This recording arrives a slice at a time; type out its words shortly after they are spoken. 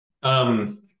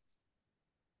Um,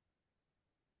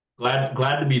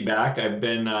 glad to be back. I've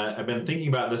been thinking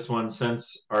about this one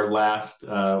since our last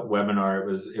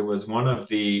webinar. It was one of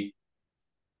the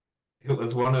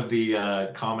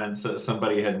comments that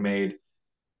somebody had made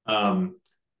um,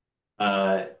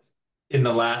 uh, in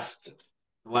the last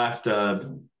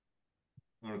I'm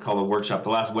going to call it a workshop, the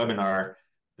last webinar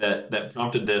that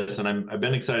prompted this, and I've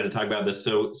been excited to talk about this.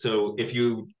 So if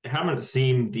you haven't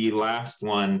seen the last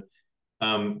one,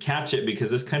 catch it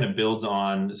because this kind of builds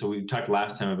on. So we talked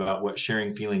last time about what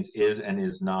sharing feelings is and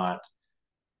is not.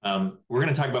 We're going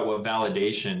to talk about what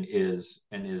validation is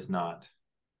and is not.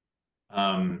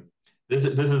 Um, this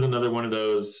is another one of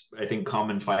those I think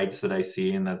common fights that I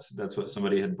see, and that's what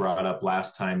somebody had brought up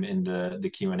last time in the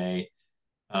Q&A,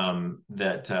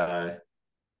 that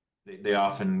they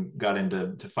often got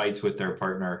into fights with their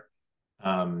partner,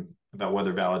 about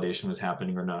whether validation was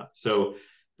happening or not. So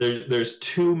there's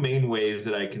two main ways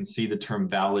that I can see the term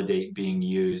validate being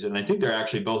used, and I think they're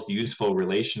actually both useful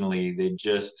relationally. They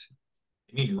just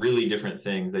mean really different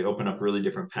things. They open up really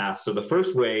different paths. So the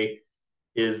first way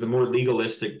is the more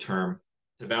legalistic term.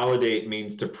 To validate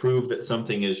means to prove that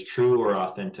something is true or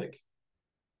authentic.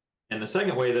 And the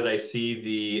second way that I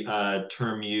see the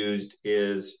term used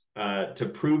is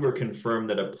to prove or confirm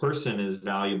that a person is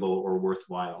valuable or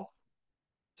worthwhile.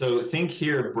 So think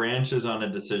here branches on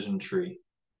a decision tree,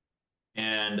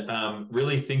 and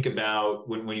really think about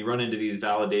when you run into these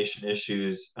validation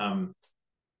issues,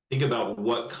 think about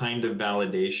what kind of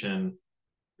validation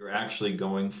you're actually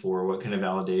going for, what kind of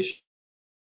validation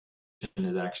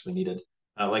is actually needed.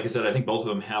 Like I said, I think both of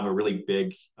them have a really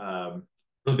big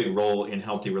role in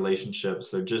healthy relationships.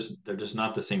 They're just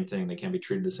not the same thing. They can't be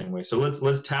treated the same way. So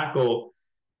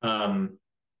um,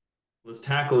 let's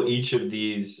tackle each of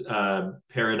these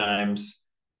paradigms.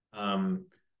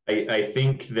 I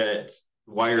think that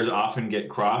wires often get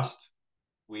crossed.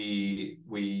 We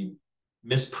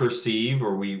misperceive,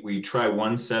 or we try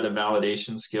one set of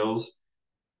validation skills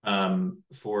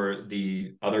for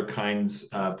the other kinds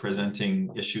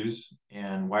presenting issues,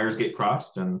 and wires get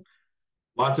crossed, and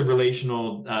lots of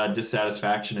relational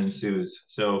dissatisfaction ensues.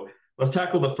 So let's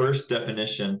tackle the first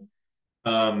definition.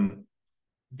 Um,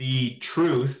 the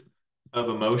truth of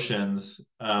emotions,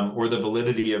 or the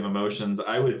validity of emotions,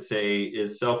 I would say,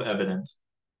 is self evident.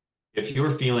 If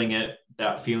you're feeling it,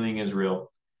 that feeling is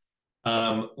real.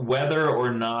 Whether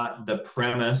or not the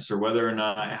premise, or whether or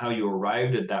not how you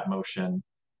arrived at that motion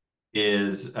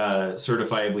is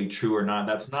certifiably true or not,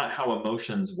 that's not how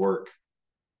emotions work.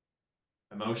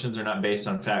 Emotions are not based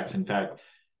on facts. In fact,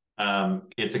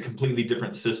 it's a completely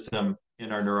different system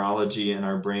in our neurology and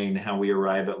our brain, how we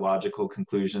arrive at logical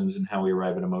conclusions and how we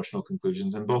arrive at emotional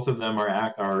conclusions. And both of them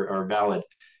are valid.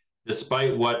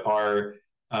 Despite what our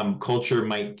culture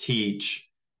might teach,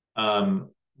 um,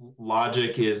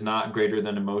 logic is not greater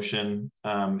than emotion,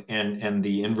 and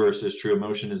the inverse is true.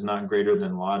 Emotion is not greater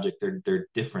than logic. They're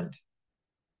different.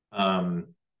 Um,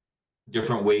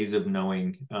 Different ways of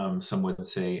knowing, some would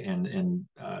say, and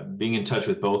being in touch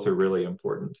with both are really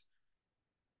important.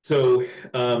 So,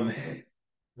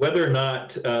 whether or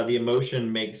not the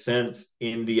emotion makes sense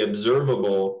in the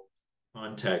observable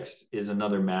context is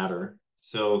another matter.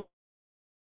 So,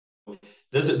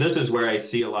 this is where I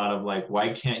see a lot of like,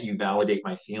 why can't you validate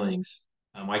my feelings?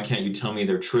 Why can't you tell me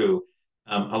they're true?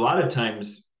 A lot of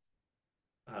times,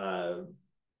 uh,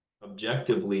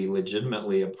 objectively,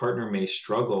 legitimately, a partner may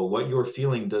struggle. What you're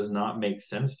feeling does not make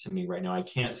sense to me right now. I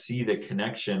can't see the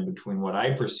connection between what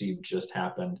I perceive just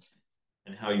happened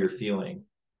and how you're feeling.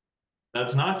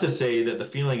 That's not to say that the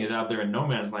feeling is out there in no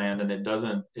man's land and it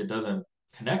doesn't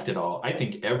connect at all. I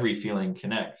think every feeling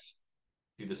connects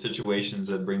to the situations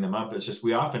that bring them up. It's just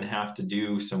we often have to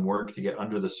do some work to get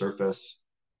under the surface,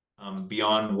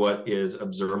 beyond what is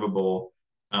observable,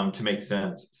 to make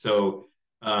sense. So,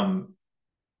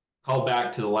 call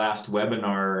back to the last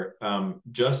webinar,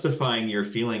 justifying your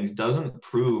feelings doesn't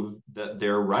prove that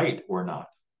they're right or not,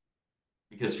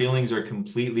 because feelings are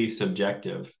completely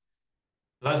subjective.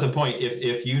 So that's the point.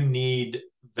 If you need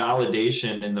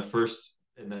validation in the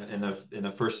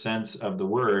first sense of the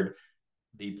word,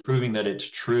 the proving that it's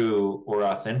true or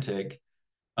authentic,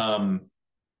 um,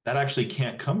 that actually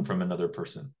can't come from another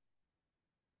person,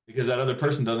 because that other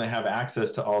person doesn't have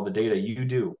access to all the data you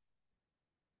do.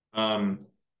 Um,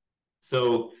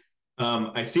 So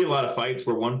I see a lot of fights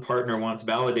where one partner wants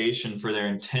validation for their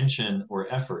intention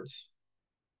or efforts.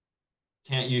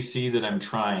 Can't you see that I'm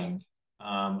trying?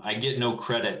 I get no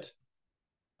credit.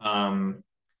 Um,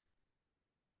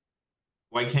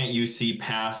 why can't you see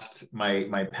past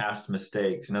my past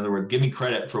mistakes? In other words, give me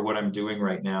credit for what I'm doing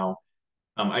right now.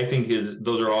 I think is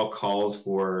those are all calls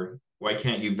for Why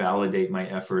can't you validate my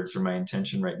efforts or my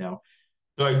intention right now?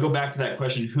 So I'd go back to that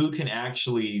question, who can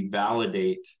actually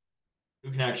validate, who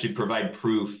can actually provide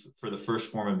proof for the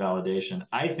first form of validation?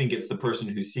 I think it's the person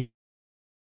who's seeking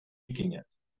it.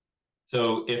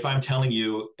 So if I'm telling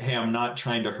you, hey, I'm not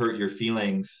trying to hurt your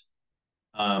feelings,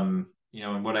 and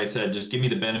what I said, just give me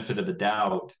the benefit of the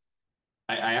doubt.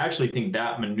 I actually think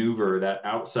that maneuver, that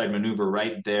outside maneuver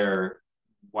right there,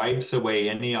 wipes away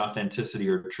any authenticity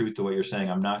or truth to what you're saying.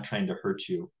 I'm not trying to hurt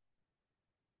you.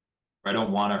 I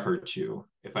don't want to hurt you.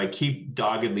 If I keep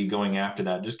doggedly going after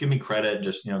that, just give me credit,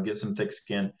 just get some thick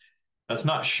skin. That's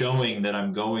not showing that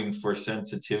I'm going for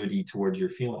sensitivity towards your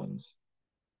feelings.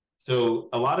 So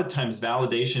a lot of times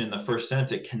validation in the first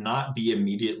sense, it cannot be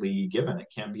immediately given. It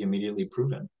can't be immediately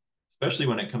proven, especially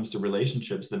when it comes to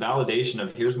relationships. The validation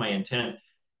of here's my intent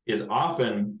is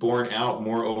often borne out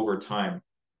more over time.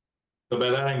 So by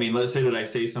that I mean, let's say that I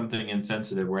say something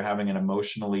insensitive. We're having an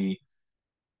emotionally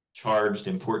charged,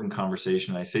 important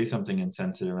conversation. I say something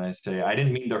insensitive and I say, I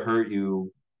didn't mean to hurt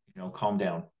you, calm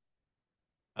down.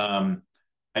 Um,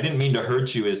 I didn't mean to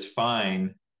hurt you is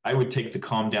fine. I would take the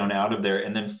calm down out of there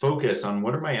and then focus on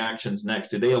what are my actions next?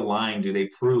 Do they align? Do they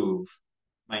prove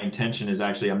my intention is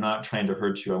actually, I'm not trying to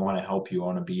hurt you. I want to help you. I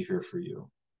want to be here for you.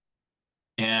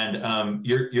 And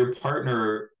your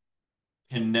partner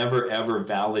can never ever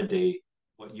validate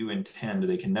what you intend.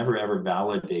 They can never ever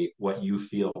validate what you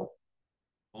feel.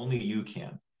 Only you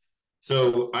can.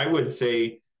 So I would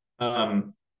say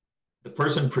the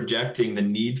person projecting the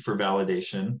need for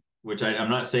validation, which I'm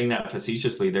not saying that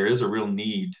facetiously, there is a real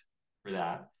need for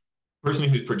that. The person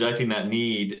who's projecting that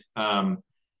need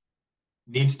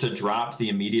needs to drop the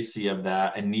immediacy of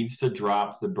that and needs to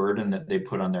drop the burden that they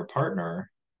put on their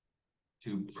partner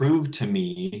to prove to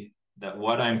me that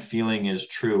what I'm feeling is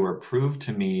true, or prove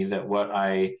to me that what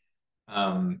I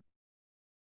um,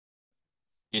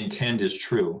 intend is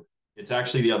true. It's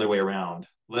actually the other way around.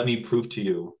 Let me prove to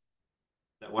you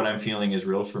that what I'm feeling is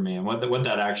real for me. And what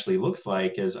that actually looks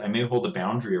like is I may hold a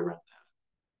boundary around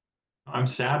that. I'm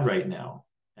sad right now.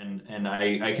 And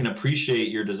I can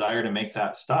appreciate your desire to make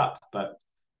that stop, but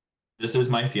this is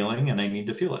my feeling and I need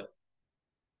to feel it.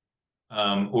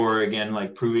 Or again,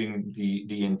 like proving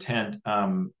the intent.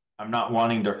 I'm not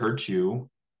wanting to hurt you.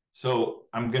 So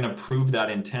I'm going to prove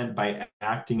that intent by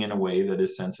acting in a way that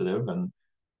is sensitive and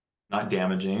not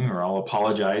damaging, or I'll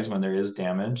apologize when there is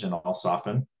damage and I'll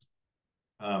soften.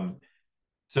 Um,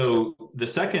 So the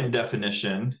second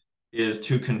definition is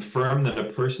to confirm that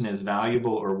a person is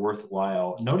valuable or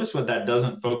worthwhile. Notice what that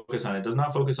doesn't focus on. It does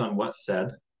not focus on what's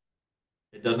said.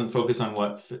 It doesn't focus on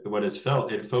what is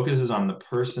felt. It focuses on the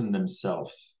person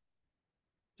themselves.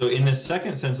 So in the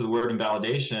second sense of the word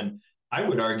invalidation, I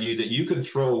would argue that you could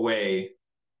throw away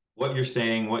what you're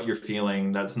saying, what you're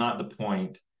feeling. That's not the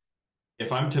point.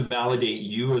 If I'm to validate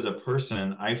you as a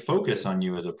person, I focus on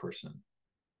you as a person.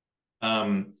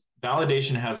 um,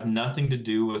 Validation has nothing to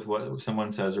do with what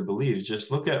someone says or believes.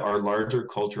 Just look at our larger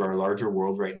culture, our larger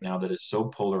world right now that is so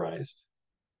polarized,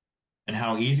 and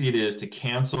how easy it is to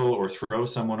cancel or throw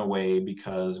someone away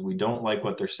because we don't like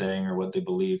what they're saying or what they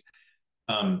believe.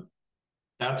 Um,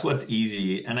 that's what's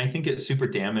easy, and I think it's super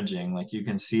damaging. Like you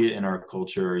can see it in our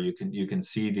culture. You can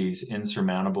see these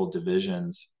insurmountable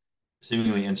divisions,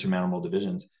 seemingly insurmountable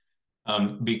divisions,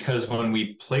 because when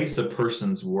we place a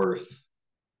person's worth,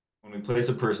 when we place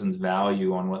a person's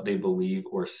value on what they believe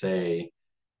or say,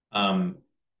 um,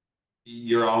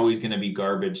 you're always going to be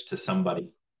garbage to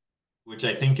somebody, which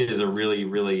I think is a really,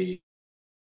 really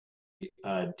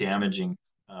damaging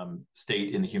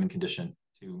state in the human condition,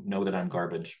 to know that I'm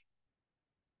garbage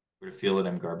or to feel that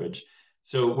I'm garbage.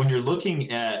 So when you're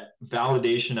looking at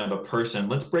validation of a person,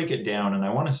 let's break it down. And I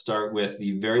want to start with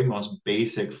the very most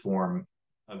basic form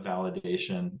of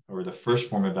validation, or the first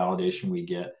form of validation we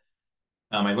get.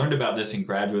 I learned about this in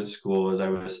graduate school as I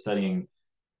was studying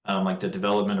like the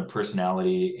development of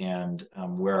personality and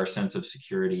where our sense of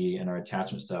security and our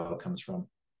attachment style comes from.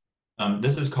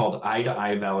 This is called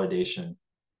eye-to-eye validation.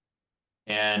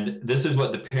 And this is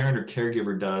what the parent or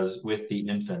caregiver does with the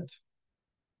infant.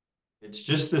 It's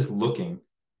just this looking.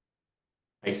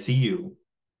 I see you.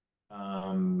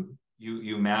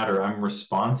 You matter. I'm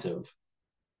responsive.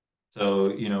 So,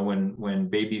 when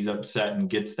baby's upset and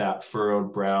gets that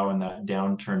furrowed brow and that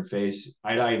downturned face,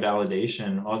 eye-to-eye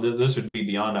validation, this would be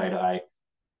beyond eye-to-eye,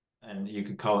 and you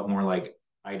could call it more like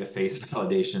eye to face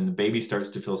validation. The baby starts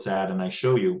to feel sad, and I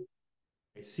show you,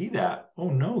 I see that. Oh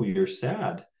no, you're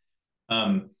sad.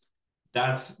 Um,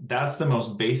 that's the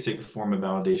most basic form of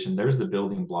validation. There's the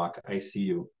building block. I see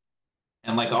you.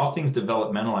 And like all things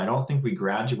developmental, I don't think we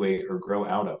graduate or grow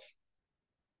out of.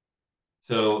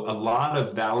 So a lot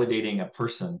of validating a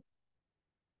person.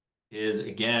 is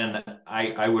again,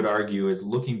 I would argue, is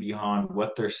looking beyond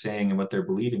what they're saying and what they're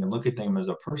believing and look at them as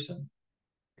a person.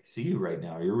 I see you right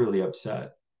now. You're really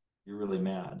upset. You're really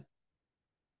mad.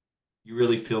 You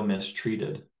really feel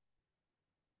mistreated.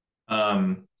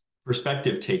 Um,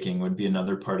 Perspective taking would be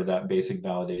another part of that basic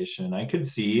validation. I could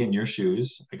see in your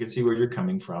shoes, I could see where you're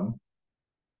coming from,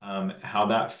 how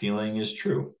that feeling is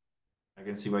true. I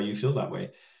can see why you feel that way.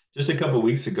 Just a couple of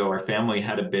weeks ago, our family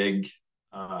had a big,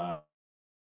 uh,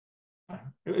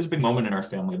 it was a big moment in our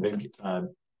family, a big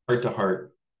heart to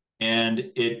heart.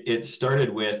 And it started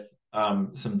with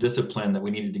some discipline that we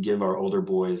needed to give our older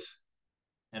boys.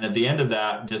 And at the end of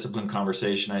that discipline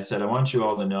conversation, I said, I want you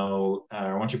all to know,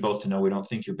 I want you both to know, we don't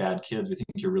think you're bad kids. We think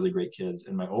you're really great kids.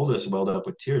 And my oldest welled up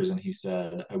with tears and he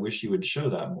said, I wish you would show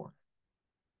that more.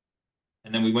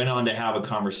 And then we went on to have a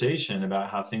conversation about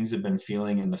how things have been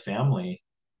feeling in the family.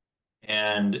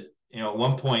 And, at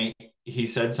one point, he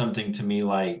said something to me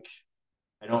like,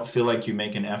 I don't feel like you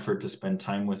make an effort to spend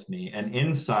time with me. And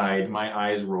inside, my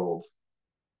eyes rolled.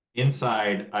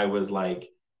 Inside, I was like,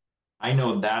 I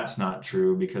know that's not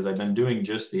true because I've been doing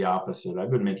just the opposite. I've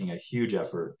been making a huge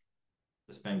effort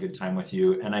to spend good time with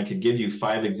you. And I could give you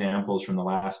 5 examples from the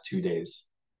last 2 days.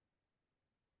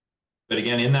 But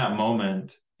again, in that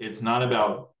moment, it's not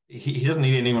about, he doesn't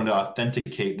need anyone to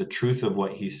authenticate the truth of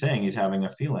what he's saying. He's having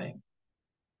a feeling.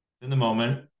 In the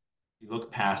moment, you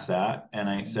look past that. And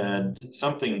I said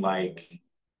something like,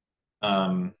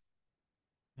 um,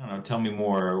 I don't know, tell me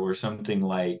more, or something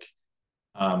like,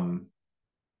 um,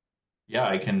 yeah,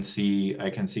 I can see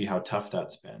how tough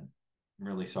that's been. I'm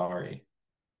really sorry.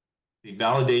 The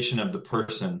validation of the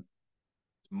person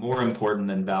is more important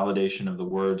than validation of the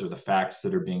words or the facts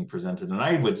that are being presented. And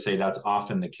I would say that's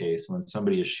often the case when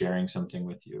somebody is sharing something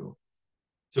with you.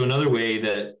 So another way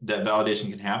that validation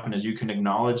can happen is you can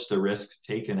acknowledge the risks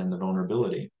taken and the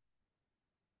vulnerability.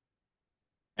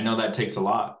 I know that takes a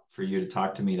lot for you to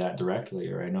talk to me that directly,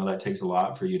 or I know that takes a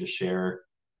lot for you to share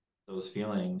those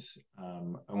feelings.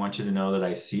 I want you to know that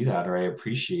I see that or I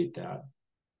appreciate that.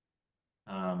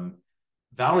 Um,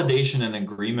 Validation and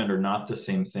agreement are not the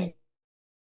same thing.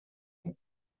 And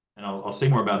I'll say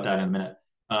more about that in a minute.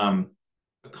 Um,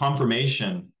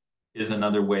 Confirmation is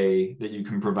another way that you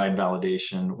can provide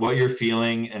validation. What you're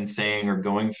feeling and saying or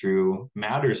going through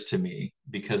matters to me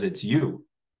because it's you.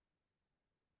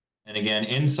 And again,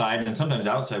 inside and sometimes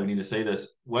outside, we need to say this: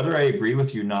 whether I agree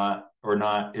with you not or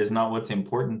not is not what's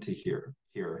important to hear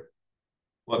here.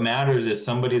 What matters is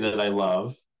somebody that I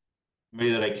love,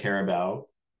 somebody that I care about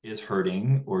is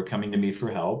hurting or coming to me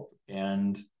for help.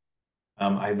 And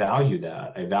I value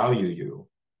that. I value you.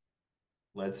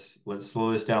 Let's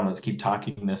slow this down. Let's keep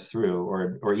talking this through.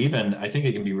 Or even I think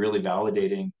it can be really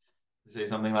validating to say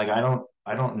something like, I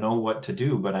don't know what to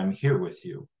do, but I'm here with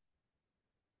you.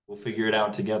 We'll figure it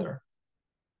out together.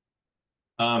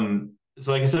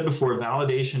 So like I said before,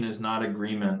 validation is not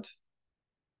agreement.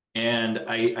 And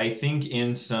I think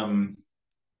in some,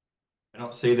 I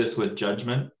don't say this with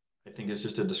judgment. I think it's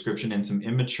just a description. In some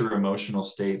immature emotional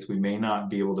states, we may not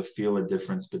be able to feel a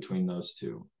difference between those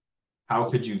two. How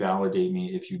could you validate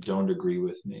me if you don't agree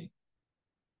with me?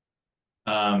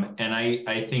 And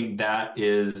I think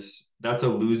that's a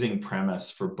losing premise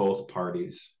for both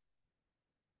parties.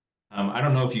 I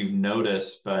don't know if you've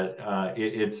noticed, but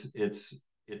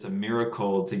it's a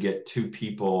miracle to get two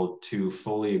people to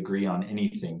fully agree on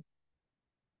anything.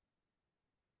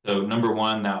 So number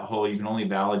one, that whole you can only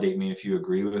validate me if you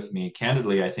agree with me.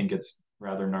 Candidly, I think it's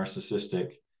rather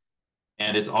narcissistic.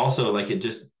 And it's also like it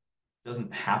just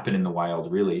doesn't happen in the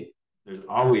wild, really. There's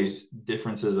always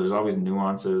differences, there's always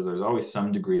nuances, there's always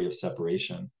some degree of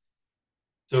separation.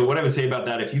 So what I would say about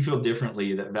that, if you feel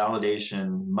differently, that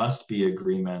validation must be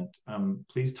agreement,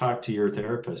 please talk to your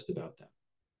therapist about that.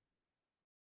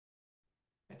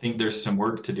 I think there's some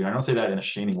work to do. I don't say that in a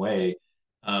shaming way.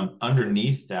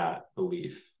 Underneath that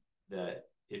belief that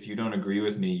if you don't agree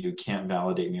with me, you can't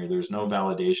validate me, or there's no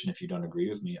validation if you don't agree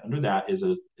with me. Under that is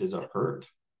a hurt.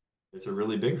 It's a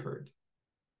really big hurt.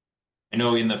 I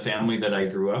know in the family that I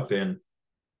grew up in,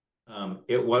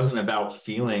 it wasn't about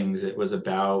feelings. It was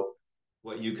about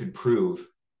what you could prove.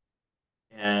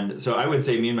 And so I would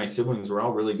say me and my siblings were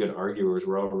all really good arguers.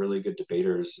 We're all really good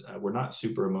debaters. We're not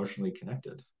super emotionally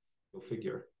connected. Go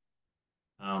figure.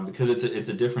 Because it's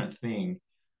a different thing.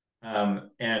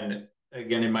 And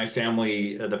again, in my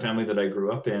family, the family that I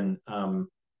grew up in,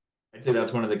 I'd say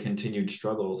that's one of the continued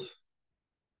struggles.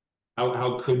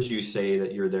 How could you say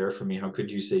that you're there for me? How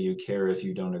could you say you care if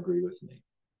you don't agree with me?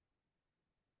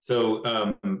 So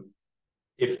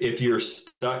if you're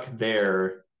stuck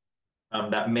there,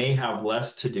 that may have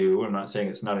less to do, I'm not saying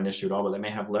it's not an issue at all, but that may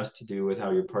have less to do with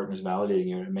how your partner's validating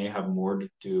you. It may have more to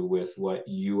do with what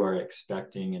you are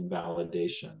expecting in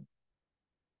validation.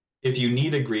 If you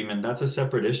need agreement, that's a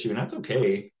separate issue, and that's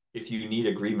okay if you need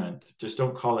agreement. Just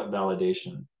don't call it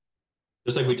validation.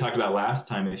 Just like we talked about last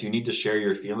time, if you need to share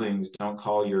your feelings, don't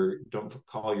call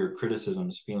your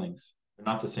criticisms feelings. They're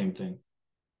not the same thing.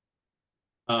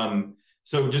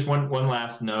 So just one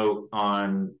last note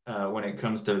on when it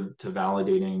comes to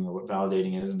validating or what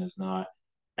validating is and is not.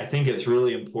 I think it's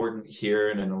really important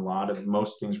here and in a lot of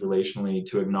most things relationally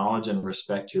to acknowledge and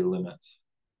respect your limits.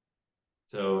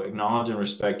 So acknowledge and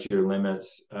respect your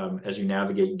limits as you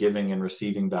navigate giving and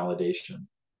receiving validation.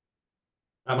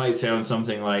 That might sound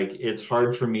something like, it's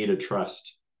hard for me to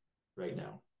trust right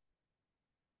now.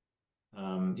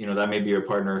 That may be your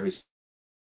partner who's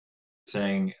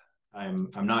saying,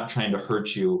 I'm not trying to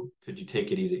hurt you. Could you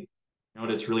take it easy? You know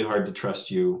what? It's really hard to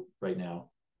trust you right now.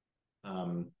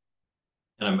 Um,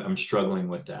 and I'm struggling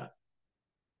with that.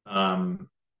 Um,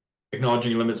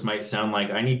 Acknowledging your limits might sound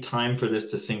like, I need time for this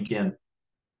to sink in.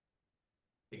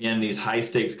 Again, these high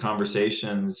stakes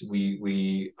conversations,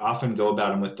 we often go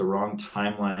about them with the wrong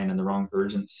timeline and the wrong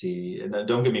urgency. And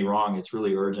don't get me wrong, it's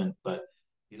really urgent, but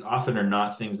these often are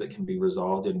not things that can be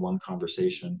resolved in one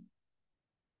conversation.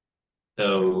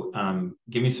 So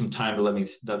give me some time to let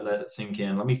it sink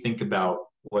in. Let me think about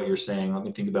what you're saying. Let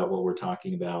me think about what we're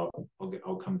talking about.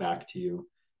 I'll come back to you,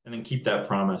 and then keep that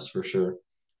promise for sure.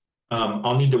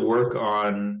 I'll need to work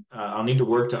on. I'll need to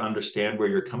work to understand where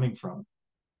you're coming from.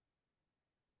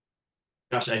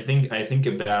 Gosh, I think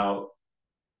about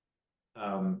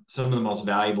some of the most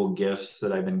valuable gifts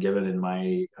that I've been given in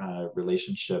my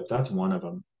relationship. That's one of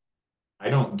them. I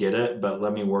don't get it, but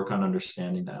let me work on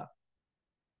understanding that.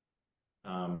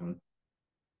 Um,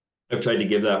 I've tried to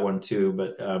give that one too,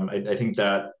 but I think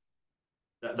that's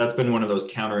been one of those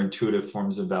counterintuitive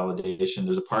forms of validation.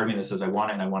 There's a part of me that says I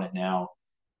want it and I want it now,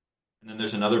 and then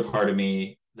there's another part of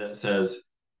me that says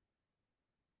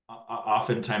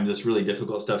oftentimes it's really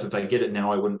difficult stuff. If I get it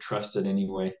now, I wouldn't trust it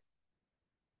anyway.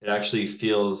 It actually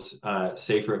feels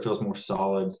safer. It feels more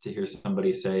solid to hear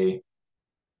somebody say,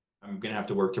 "I'm going to have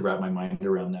to work to wrap my mind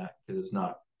around that because it's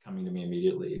not coming to me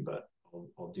immediately, but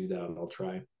I'll do that. I'll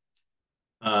try."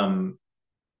 Um,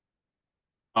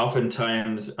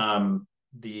 Oftentimes,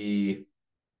 the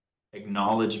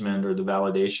acknowledgement or the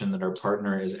validation that our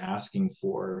partner is asking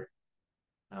for.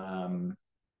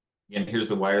 Again, here's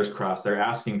the wires crossed. They're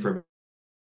asking for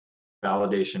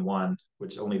validation one,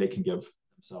 which only they can give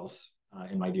themselves,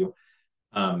 in my view.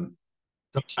 Um,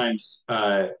 Sometimes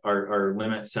our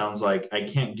limit sounds like, I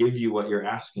can't give you what you're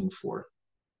asking for.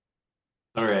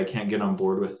 Sorry, I can't get on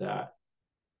board with that.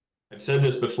 I've said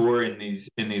this before in these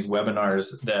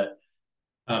webinars that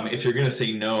if you're going to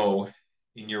say no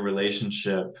in your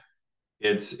relationship,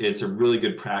 it's a really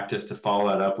good practice to follow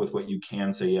that up with what you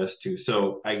can say yes to.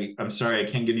 So I'm sorry,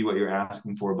 I can't give you what you're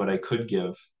asking for, but I could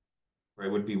give, or I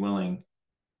would be willing.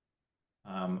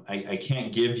 I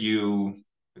can't give you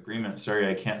agreement.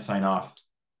 Sorry, I can't sign off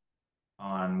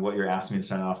on what you're asking me to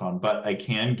sign off on, but I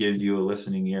can give you a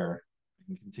listening ear. I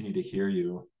can continue to hear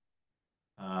you.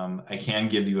 I can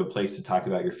give you a place to talk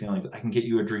about your feelings. I can get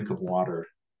you a drink of water.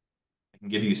 I can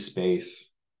give you space.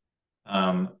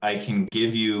 I can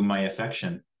give you my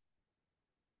affection.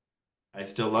 I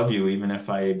still love you, even if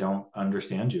I don't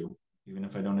understand you, even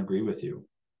if I don't agree with you.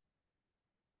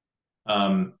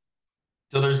 Um,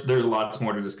 so there's lots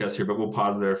more to discuss here, but we'll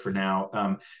pause there for now.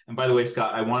 And by the way,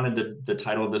 Scott, I wanted the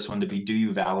title of this one to be "Do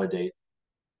You Validate?"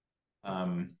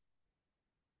 Um,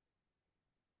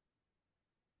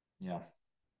 yeah,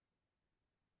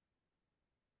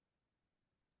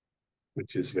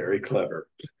 which is very clever.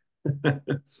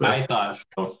 So, I thought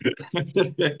so.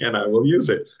 and I will use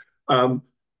it. Um,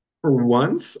 for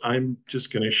once, I'm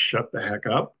just going to shut the heck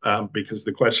up because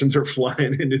the questions are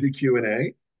flying into the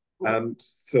Q&A.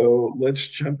 So let's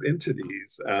jump into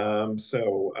these.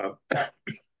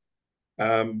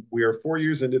 We are 4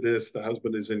 years into this. The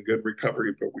husband is in good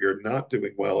recovery, but we are not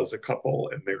doing well as a couple,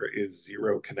 and there is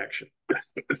zero connection.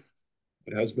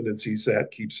 My husband in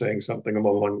CSAT keeps saying something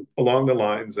along the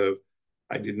lines of,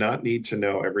 I did not need to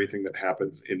know everything that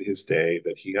happens in his day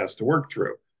that he has to work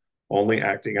through, only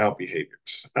acting out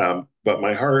behaviors. But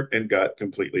my heart and gut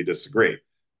completely disagree.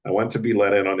 I want to be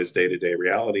let in on his day to day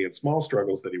reality and small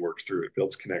struggles that he works through. It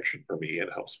builds connection for me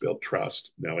and helps build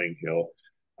trust, knowing he'll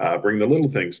bring the little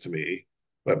things to me.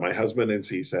 But my husband and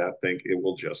CSAT think it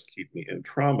will just keep me in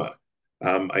trauma.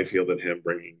 I feel that him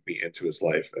bringing me into his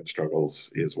life and struggles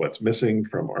is what's missing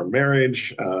from our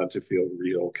marriage to feel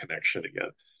real connection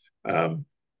again. Um,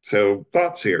 so,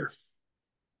 thoughts here.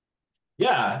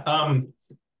 Yeah.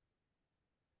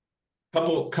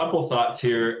 Couple thoughts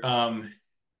here.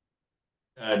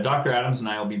 Dr. Adams and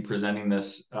I will be presenting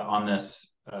this on this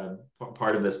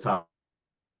part of this topic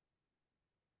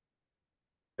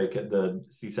at the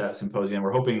CSAT symposium.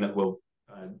 We're hoping that we'll,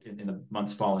 in the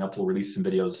months following up, we'll release some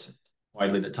videos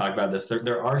widely that talk about this.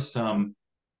 There are some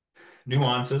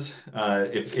nuances.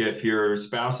 If your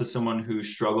spouse is someone who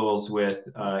struggles with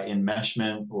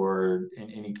enmeshment or in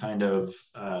any kind of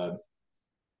uh,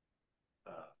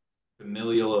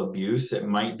 familial abuse, it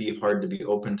might be hard to be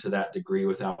open to that degree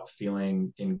without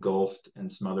feeling engulfed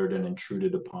and smothered and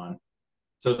intruded upon.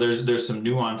 So there's some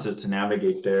nuances to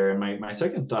navigate there. And my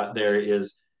second thought there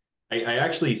is I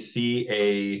actually see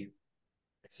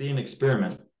an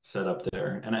experiment set up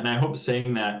there. And I hope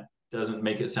saying that doesn't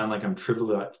make it sound like I'm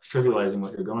trivializing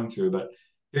what you're going through, but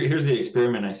here's the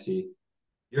experiment I see.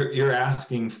 You're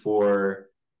asking for,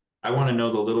 I want to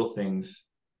know the little things.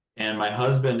 And my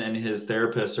husband and his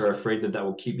therapist are afraid that that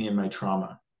will keep me in my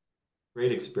trauma.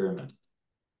 Great experiment.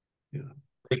 Yeah.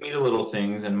 Bring me the little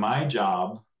things, and my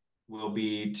job will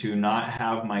be to not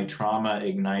have my trauma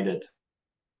ignited.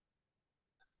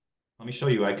 Let me show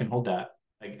you. I can hold that.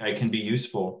 I can be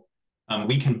useful.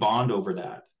 We can bond over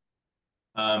that.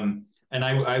 And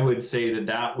I would say that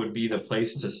that would be the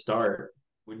place to start.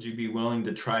 Would you be willing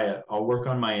to try it? I'll work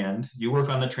on my end. You work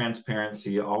on the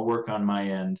transparency. I'll work on my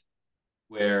end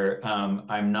where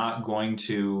I'm not going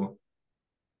to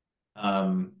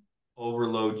um,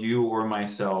 overload you or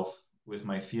myself with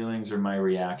my feelings or my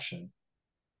reaction.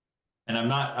 And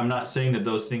I'm not saying that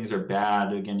those things are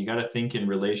bad. Again, you got to think in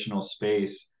relational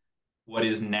space. What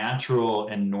is natural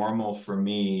and normal for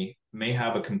me may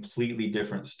have a completely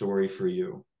different story for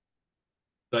you.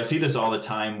 So I see this all the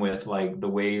time with like the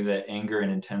way that anger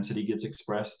and intensity gets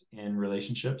expressed in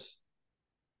relationships.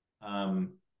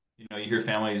 Um, you hear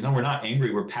families, no, we're not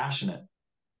angry, we're passionate.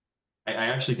 I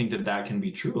actually think that that can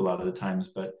be true a lot of the times,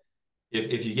 but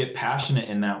if you get passionate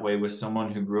in that way with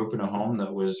someone who grew up in a home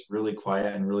that was really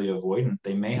quiet and really avoidant,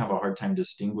 they may have a hard time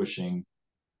distinguishing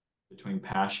between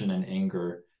passion and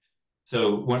anger.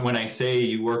 So when I say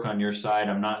you work on your side,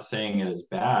 I'm not saying it is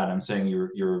bad. I'm saying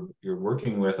you're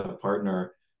working with a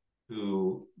partner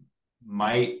who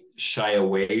might shy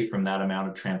away from that amount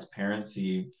of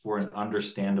transparency for an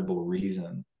understandable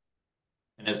reason.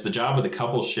 And it's the job of the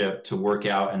coupleship to work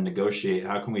out and negotiate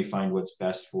how can we find what's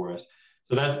best for us.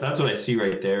 So that's what I see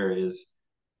right there is,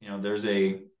 there's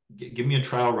give me a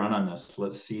trial run on this.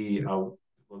 Let's see how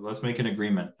let's make an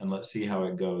agreement and let's see how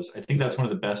it goes. I think that's one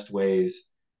of the best ways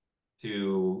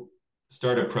to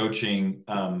start approaching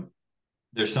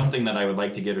there's something that I would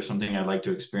like to get or something I'd like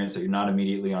to experience that you're not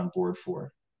immediately on board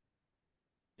for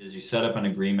is you set up an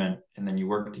agreement and then you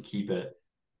work to keep it.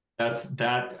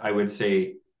 That I would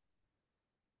say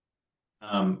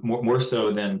more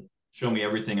so than show me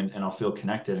everything and I'll feel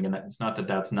connected. Again, it's not that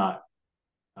that's not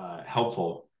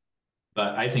helpful,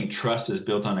 but I think trust is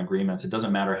built on agreements. It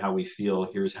doesn't matter how we feel.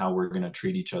 Here's how we're going to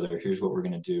treat each other. Here's what we're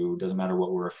going to do. It doesn't matter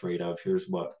what we're afraid of. Here's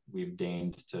what we've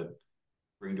deigned to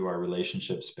bring to our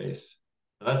relationship space.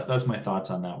 So that's my thoughts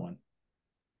on that one.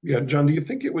 Yeah, John, do you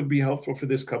think it would be helpful for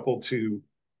this couple to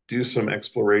do some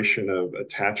exploration of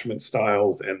attachment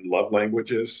styles and love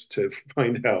languages to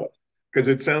find out? Because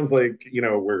it sounds like,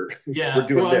 we're Yeah,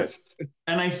 doing well, this.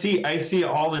 and I see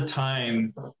all the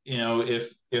time,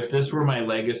 if this were my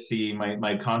legacy,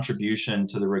 my contribution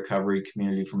to the recovery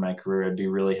community for my career, I'd be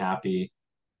really happy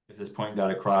if this point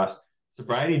got across.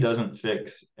 Sobriety doesn't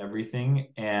fix everything,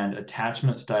 and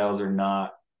attachment styles are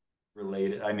not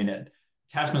related. I mean,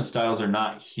 attachment styles are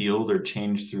not healed or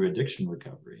changed through addiction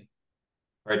recovery.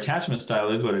 Our attachment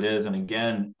style is what it is, and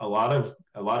again, a lot of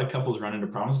couples run into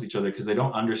problems with each other because they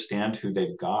don't understand who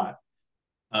they've got.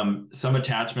 Some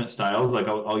attachment styles, like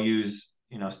I'll use,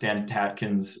 Stan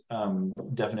Tatkin's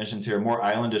definitions here. A more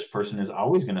islandish person is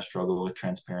always going to struggle with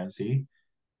transparency,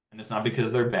 and it's not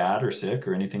because they're bad or sick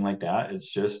or anything like that.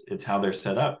 It's how they're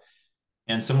set up.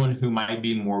 And someone who might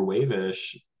be more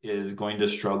wavish is going to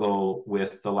struggle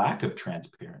with the lack of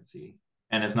transparency.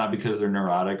 And it's not because they're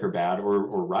neurotic or bad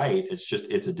or right.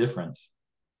 It's a difference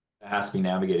that has to be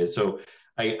navigated. So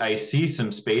I see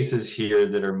some spaces here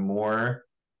that are more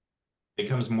it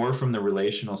comes more from the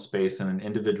relational space than an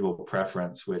individual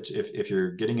preference, which if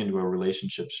you're getting into a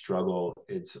relationship struggle,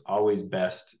 it's always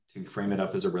best to frame it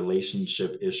up as a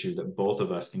relationship issue that both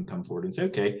of us can come forward and say,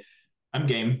 okay, I'm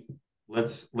game.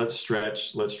 Let's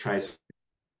stretch, let's try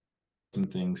some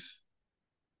things.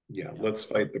 Yeah, Yeah. let's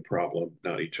fight the problem,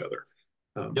 not each other.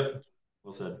 Um, Yep.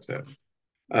 Well said. so,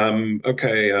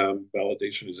 okay,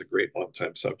 validation is a great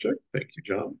long-time subject. Thank you,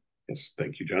 John. Yes,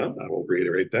 thank you, John. I will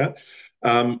reiterate that.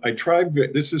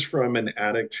 This is from an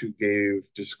addict who gave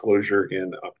disclosure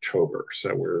in October.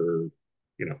 So we're,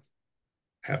 you know,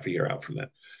 half a year out from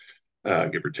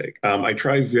that, give or take. I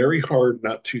try very hard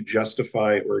not to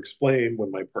justify or explain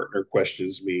when my partner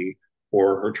questions me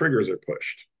or her triggers are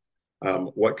pushed.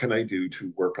 What can I do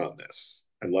to work on this?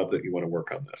 I love that you want to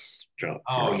work on this, John.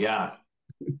 Oh You're up. yeah.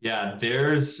 Yeah,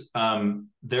 there's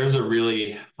a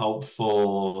really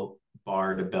helpful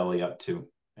bar to belly up to.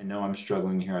 I know I'm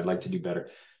struggling here. I'd like to do better.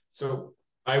 So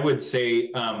I would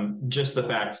say just the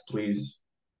facts, please.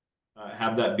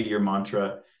 Have that be your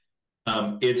mantra.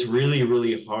 It's really,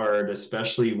 really hard,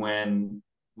 especially when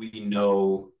we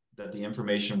know that the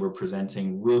information we're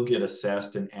presenting will get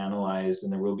assessed and analyzed,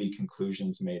 and there will be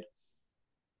conclusions made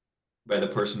by the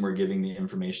person we're giving the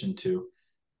information to.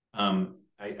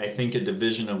 I think a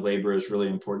division of labor is really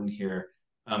important here.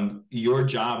 Your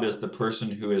job as the person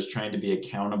who is trying to be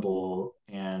accountable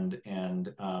and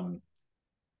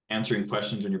answering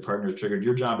questions when your partner is triggered.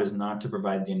 Your job is not to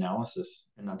provide the analysis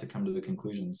and not to come to the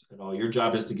conclusions at all. Your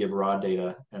job is to give raw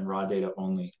data and raw data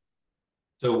only.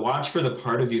 So watch for the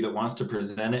part of you that wants to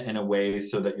present it in a way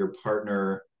so that your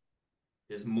partner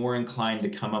is more inclined to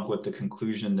come up with the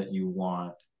conclusion that you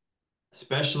want,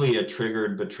 especially a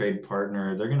triggered, betrayed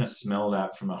partner. They're going to smell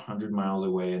that from 100 miles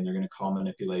away and they're going to call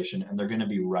manipulation and they're going to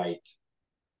be right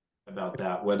about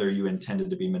that, whether you intended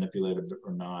to be manipulated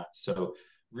or not. So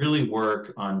really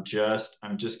work on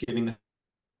I'm just giving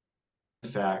the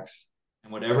facts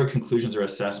and whatever conclusions or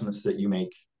assessments that you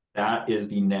make, that is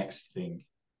the next thing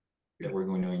that we're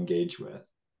going to engage with.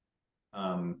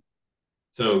 Um,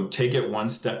 so take it one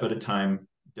step at a time.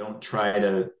 Don't try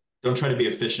to be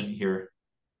efficient here.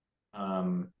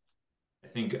 Um, I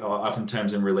think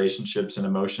oftentimes in relationships and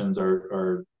emotions,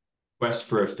 our quest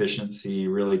for efficiency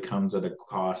really comes at a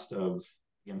cost of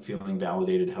again feeling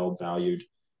validated, held, valued.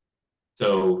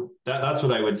 So that's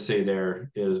what I would say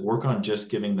there is work on just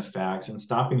giving the facts and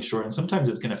stopping short. And sometimes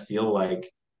it's going to feel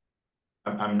like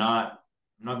I'm not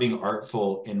being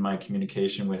artful in my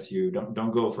communication with you.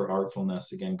 Don't go for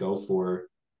artfulness. Again, go for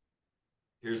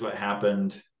here's what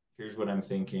happened, here's what I'm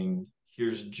thinking,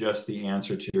 here's just the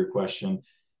answer to your question.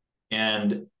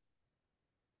 And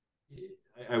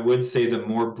I would say the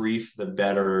more brief, the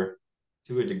better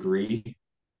to a degree.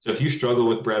 So if you struggle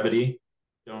with brevity,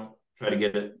 don't try to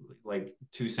get it like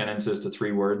 2 sentences to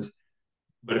 3 words.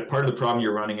 But if part of the problem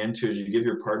you're running into is you give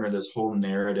your partner this whole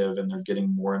narrative and they're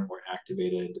getting more and more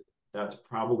activated, that's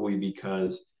probably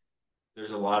because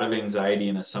there's a lot of anxiety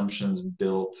and assumptions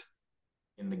built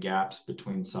in the gaps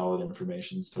between solid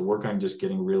information. So work on just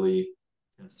getting really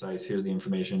concise. Here's the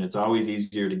information. It's always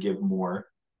easier to give more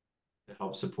to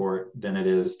help support than it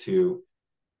is to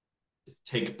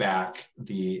take back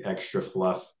the extra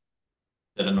fluff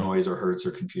that annoys or hurts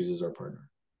or confuses our partner.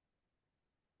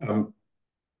 Um,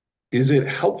 is it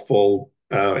helpful?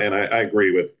 And I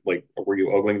agree with like, were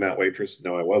you ogling that waitress?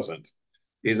 No, I wasn't.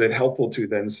 Is it helpful to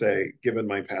then say, given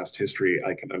my past history,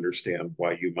 I can understand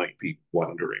why you might be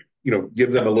wondering? You know,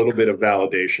 give them a Yep. little bit of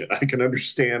validation. I can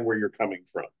understand where you're coming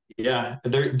from. Yeah.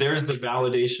 There's the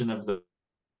validation of the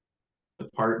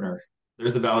partner.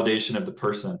 There's the validation of the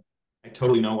person. I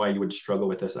totally know why you would struggle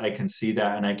with this. I can see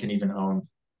that, and I can even own.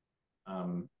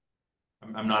 Um,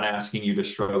 I'm not asking you to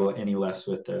struggle any less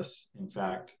with this. In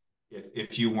fact,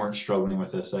 if you weren't struggling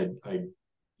with this, I'd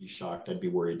be shocked. I'd be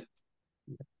worried.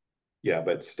 Yeah,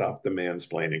 but stop the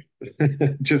mansplaining.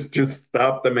 Just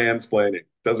stop the mansplaining.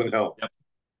 Doesn't help. Yep.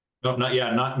 No, not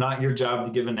yeah, not your job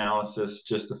to give analysis,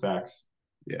 just the facts.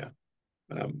 Yeah.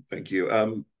 Thank you.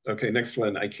 Okay, next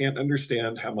one. I can't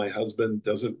understand how my husband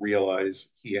doesn't realize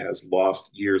he has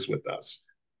lost years with us.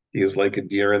 He is like a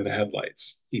deer in the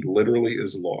headlights. He literally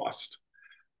is lost.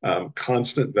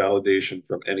 Constant validation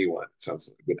from anyone. It sounds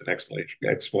like with an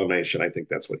explanation. I think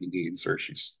that's what he needs, or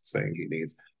she's saying he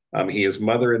needs. He is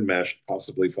mother enmeshed,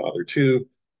 possibly father too.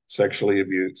 Sexual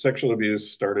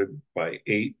abuse started by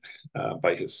 8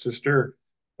 by his sister.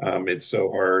 It's so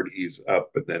hard. He's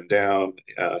up and then down.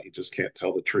 He just can't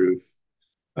tell the truth.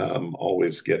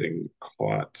 Always getting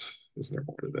caught. Is there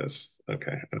more to this?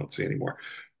 Okay, I don't see any more.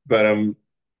 But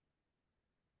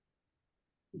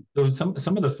So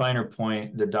some of the finer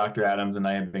point that Dr. Adams and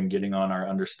I have been getting on our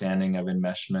understanding of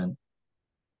enmeshment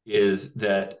is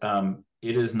that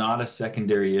it is not a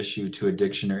secondary issue to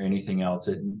addiction or anything else.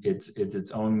 It's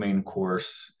its own main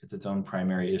course. It's its own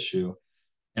primary issue.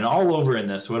 And all over in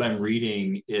this, what I'm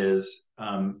reading is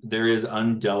there is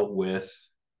undealt with.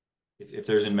 If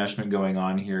there's enmeshment going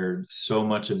on here, so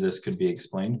much of this could be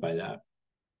explained by that.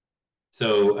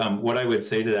 So what I would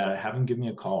say to that, have him give me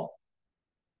a call.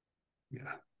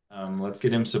 yeah, Let's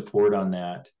get him support on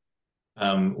that.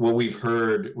 what we've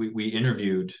heard, we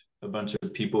interviewed a bunch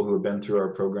of people who have been through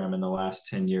our program in the last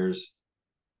 10 years.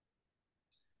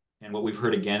 And what we've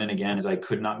heard again and again is I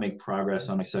could not make progress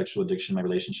on my sexual addiction, my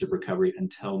relationship recovery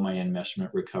until my enmeshment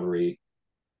recovery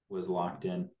was locked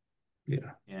in.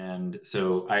 Yeah. And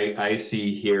so I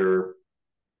see here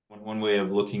one way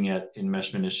of looking at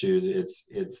enmeshment issues,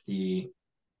 it's the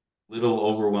little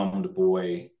overwhelmed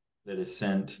boy that is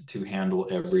sent to handle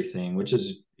everything, which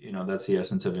is, that's the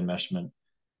essence of enmeshment.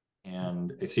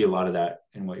 And I see a lot of that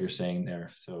in what you're saying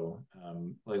there. So,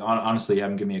 honestly, have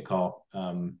them give me a call,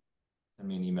 send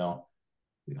me an email.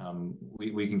 Yeah.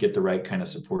 We can get the right kind of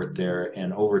support there.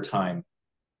 And over time,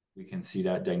 we can see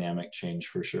that dynamic change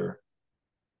for sure.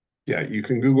 Yeah, you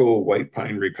can Google White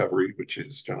Pine Recovery, which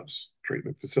is John's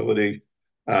treatment facility.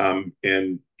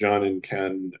 And Jon and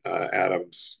Ken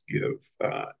Adams give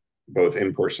both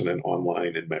in-person and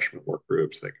online enmeshment work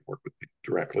groups. They can work with you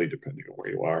directly depending on where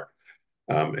you are.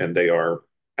 And they are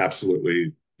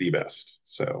absolutely the best.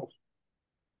 So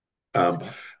um,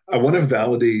 I want to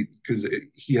validate because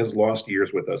he has lost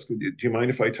years with us. Do you mind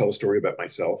if I tell a story about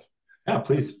myself? Yeah,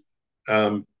 please.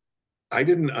 Um, I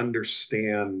didn't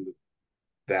understand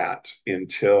that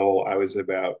until I was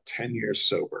about 10 years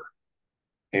sober.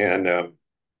 And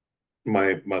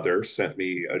my mother sent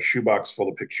me a shoebox full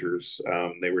of pictures.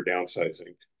 They were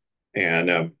downsizing.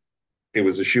 And it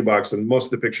was a shoebox, and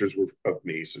most of the pictures were of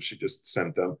me. So she just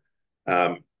sent them.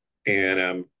 Um,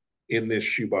 and in this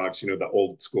shoebox, the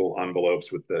old school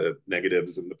envelopes with the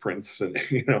negatives and the prints, and,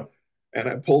 and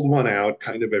I pulled one out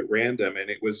kind of at random, and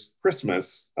it was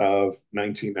Christmas of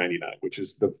 1999, which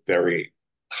is the very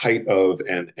height of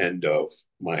and end of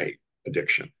my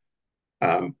addiction.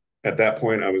 Um, at that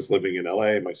point, I was living in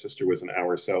LA. My sister was an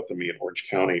hour south of me in Orange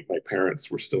County. My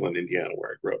parents were still in Indiana,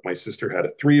 where I grew up. My sister had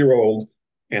a 3-year-old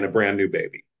and a brand new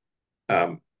baby.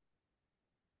 Um,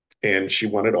 and she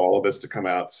wanted all of us to come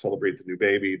out to celebrate the new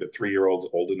baby. The 3-year-old's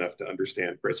old enough to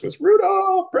understand Christmas.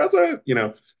 Rudolph, present,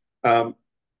 um,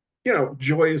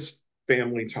 joyous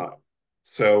family time.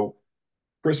 So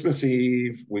Christmas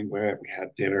Eve, we went, we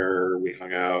had dinner, we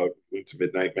hung out, went to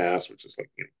midnight mass, which is like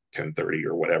 10:30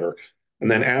 or whatever. And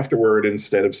then afterward,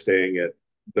 instead of staying at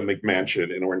the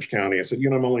McMansion in Orange County, I said,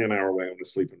 I'm only an hour away. I'm going to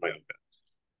sleep in my own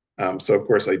bed. So of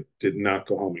course, I did not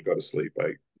go home and go to sleep.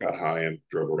 I got high and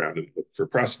drove around and looked for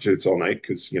prostitutes all night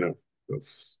because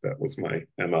that was my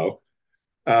mo.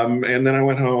 And then I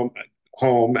went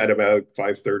home at about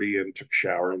 5:30 and took a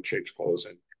shower and changed clothes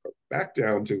and drove back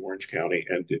down to Orange County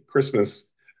and did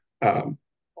Christmas, um,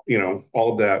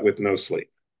 all of that with no sleep.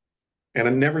 And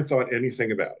I never thought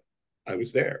anything about it. I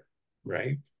was there,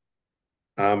 right?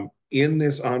 In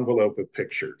this envelope of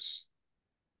pictures,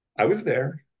 I was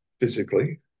there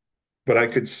physically, but I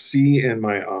could see in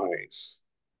my eyes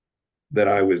that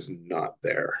I was not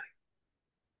there.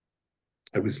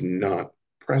 I was not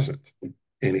present.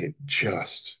 And it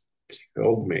just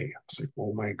killed me. I was like,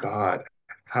 oh my God,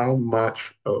 how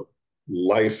much of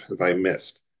life have I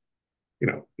missed?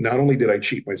 Not only did I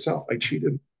cheat myself, I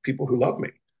cheated people who love me,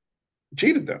 I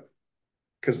cheated them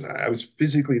because I was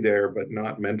physically there, but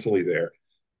not mentally there.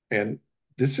 And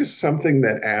this is something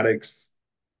that addicts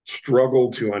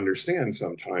struggle to understand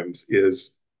sometimes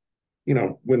is,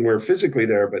 when we're physically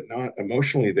there, but not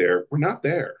emotionally there, we're not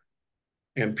there.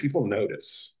 And people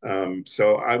notice.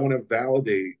 So I want to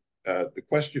validate the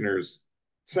questioner's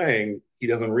saying he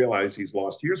doesn't realize he's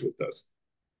lost years with us.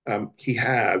 He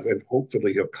has, and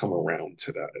hopefully he'll come around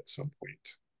to that at some point.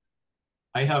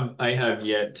 I have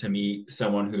yet to meet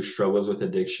someone who struggles with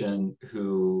addiction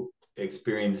who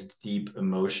experienced deep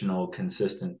emotional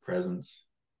consistent presence.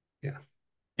 Yeah.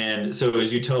 And so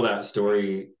as you tell that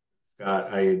story,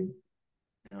 Scott, it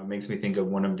makes me think of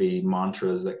one of the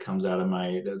mantras that's come out of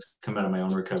my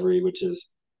own recovery, which is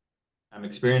I'm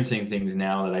experiencing things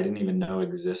now that I didn't even know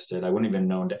existed. I wouldn't even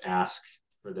known to ask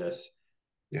for this.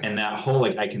 Yeah. And that whole,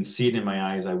 like, I can see it in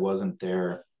my eyes. I wasn't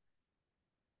there.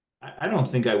 I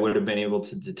don't think I would have been able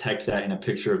to detect that in a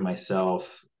picture of myself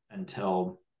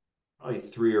until probably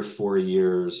 3 or 4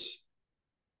 years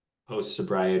post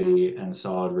sobriety and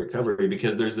solid recovery,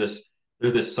 because there's this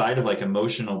side of like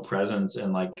emotional presence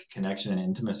and like connection and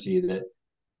intimacy that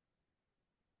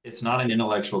it's not an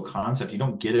intellectual concept. You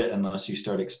don't get it unless you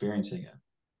start experiencing it.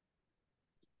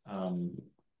 Um,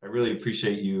 I really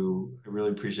appreciate you. I really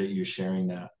appreciate you sharing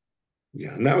that.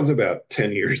 Yeah. And that was about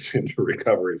 10 years into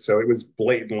recovery. So it was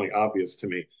blatantly obvious to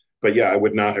me. But yeah, I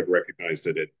would not have recognized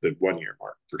it at the 1 year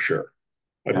mark for sure.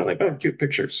 I'd be Yeah. like, oh, cute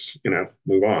pictures,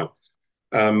 move on.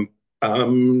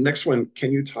 Next one,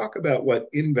 can you talk about what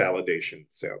invalidation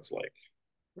sounds like?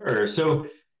 Sure. So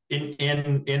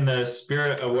in the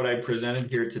spirit of what I presented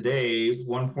here today,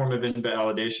 one form of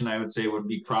invalidation I would say would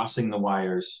be crossing the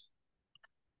wires.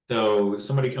 So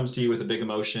somebody comes to you with a big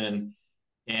emotion,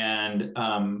 and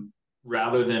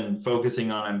rather than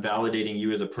focusing on validating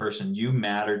you as a person, you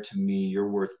matter to me, you're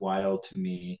worthwhile to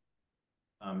me.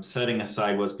 Setting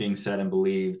aside what's being said and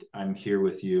believed, I'm here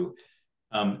with you.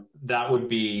 That would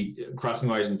be crossing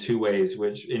wires in two ways,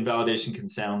 which invalidation can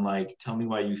sound like, tell me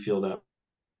why you feel that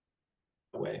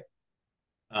way.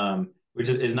 Which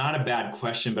is not a bad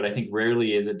question, but I think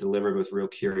rarely is it delivered with real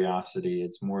curiosity.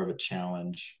 It's more of a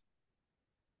challenge.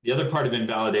 The other part of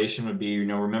invalidation would be,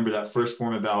 remember that first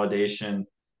form of validation,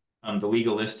 the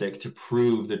legalistic, to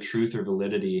prove the truth or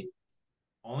validity.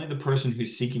 Only the person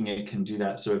who's seeking it can do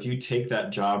that. So if you take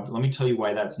that job, let me tell you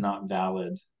why that's not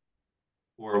valid.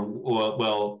 Or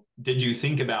well, did you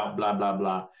think about blah, blah,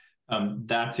 blah?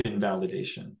 That's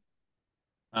invalidation.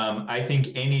 I think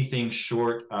anything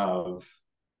short of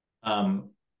um,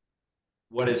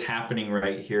 what is happening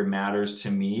right here matters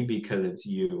to me because it's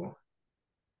you.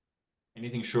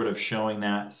 Anything short of showing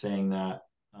that, saying that,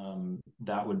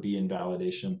 that would be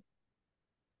invalidation.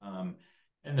 Um,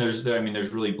 and there's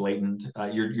really blatant,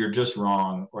 you're just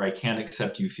wrong, or I can't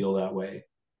accept you feel that way.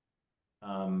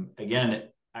 Again,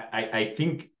 I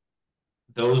think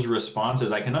those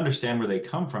responses, I can understand where they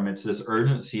come from. It's this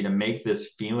urgency to make this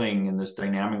feeling and this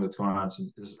dynamic that's going on, it's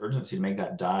this urgency to make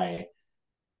that die.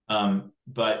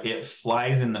 But it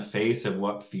flies in the face of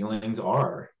what feelings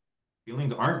are.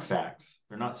 Feelings aren't facts.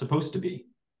 They're not supposed to be.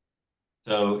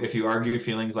 So if you argue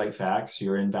feelings like facts,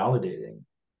 you're invalidating.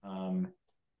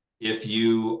 If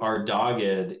you are dogged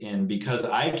in because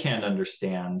I can't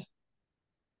understand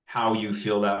how you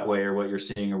feel that way or what you're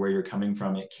seeing or where you're coming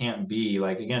from, it can't be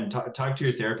like, again, talk to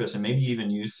your therapist and maybe even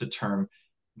use the term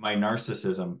my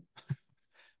narcissism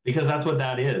because that's what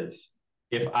that is.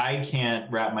 If I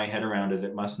can't wrap my head around it,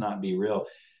 it must not be real.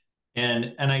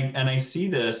 And I see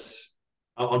this.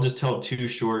 I'll just tell two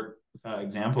short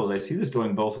examples. I see this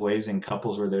going both ways in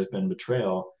couples where there's been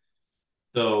betrayal.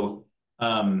 So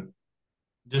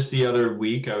just the other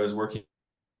week, I was working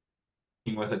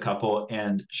with a couple,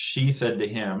 and she said to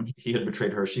him, he had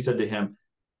betrayed her. She said to him,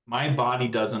 "My body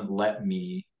doesn't let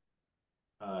me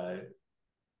uh,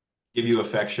 give you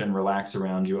affection, relax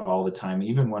around you all the time,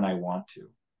 even when I want to."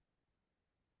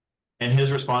 And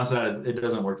his response to that is, "It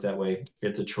doesn't work that way.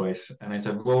 It's a choice." And I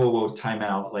said, "Whoa, whoa, whoa, time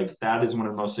out. Like that is one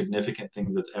of the most significant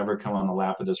things that's ever come on the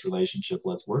lap of this relationship.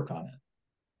 Let's work on it."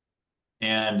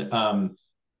 And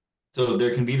so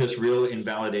there can be this real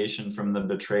invalidation from the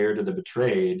betrayer to the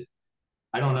betrayed.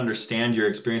 I don't understand your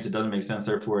experience. It doesn't make sense.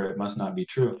 Therefore, it must not be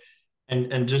true.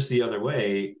 And just the other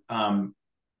way,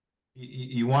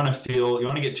 you want to feel, you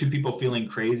want to get two people feeling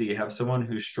crazy. Have someone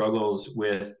who struggles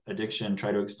with addiction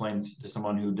try to explain to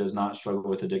someone who does not struggle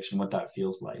with addiction what that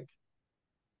feels like.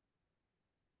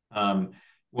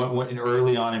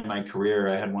 Early on in my career,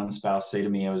 I had one spouse say to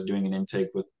me, I was doing an intake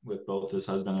with both his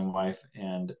husband and wife,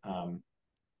 and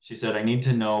she said, "I need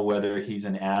to know whether he's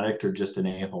an addict or just an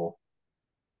a-hole."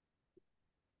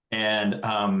 And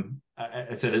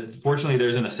I said, fortunately,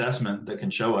 there's an assessment that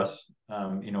can show us.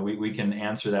 We can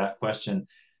answer that question.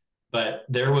 But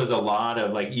there was a lot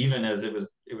of like, even as it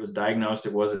was diagnosed,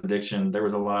 it was addiction. There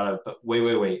was a lot of, but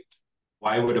wait,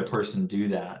 why would a person do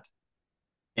that?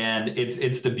 And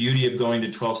it's the beauty of going to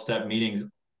 12-step meetings.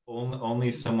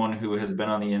 Only someone who has been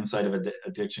on the inside of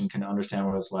addiction can understand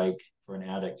what it's like for an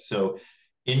addict. So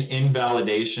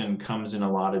invalidation comes in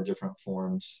a lot of different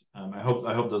forms. I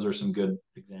hope those are some good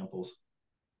examples.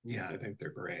 Yeah, I think they're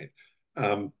great.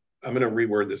 I'm going to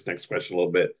reword this next question a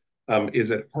little bit. Is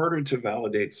it harder to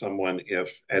validate someone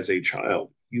if, as a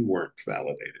child, you weren't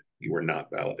validated? You were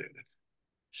not validated.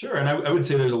 Sure. And I would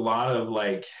say there's a lot of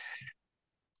like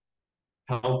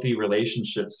healthy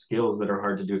relationship skills that are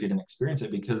hard to do if you didn't experience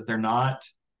it because they're not,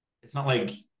 it's not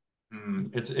like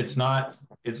it's not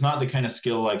the kind of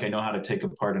skill like I know how to take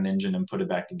apart an engine and put it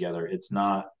back together. It's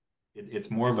not,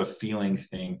 it's more of a feeling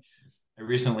thing. I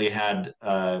recently had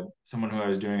someone who I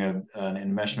was doing an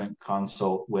enmeshment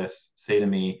consult with say to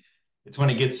me, it's when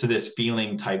it gets to this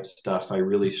feeling type stuff I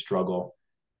really struggle.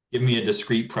 Give me a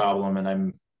discrete problem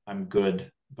and I'm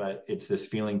good, but it's this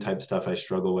feeling type stuff I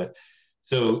struggle with.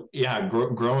 So yeah,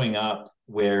 growing up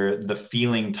where the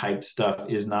feeling type stuff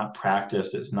is not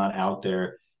practiced, it's not out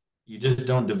there, you just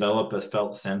don't develop a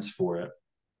felt sense for it.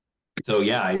 So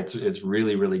yeah, it's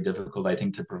really really difficult I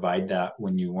think to provide that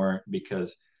when you weren't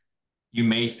because you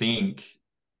may think,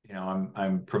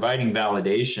 I'm providing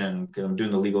validation because I'm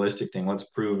doing the legalistic thing. Let's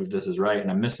prove this is right, and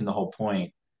I'm missing the whole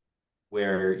point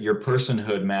where your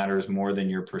personhood matters more than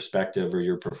your perspective or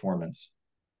your performance.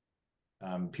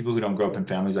 People who don't grow up in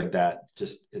families like that,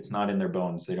 just it's not in their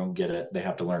bones. They don't get it. They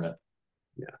have to learn it.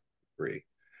 Yeah, agree.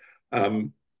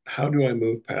 Um, how do I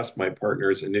move past my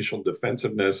partner's initial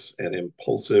defensiveness and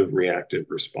impulsive reactive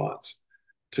response?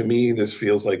 To me, this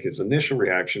feels like his initial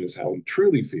reaction is how he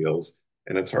truly feels,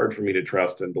 and it's hard for me to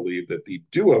trust and believe that the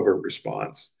do-over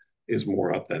response is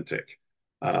more authentic.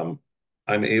 Um,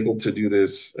 I'm able to do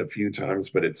this a few times,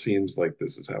 but it seems like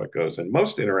this is how it goes in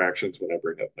most interactions when I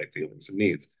bring up my feelings and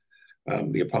needs.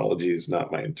 The apology is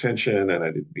not my intention, and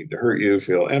I didn't mean to hurt you.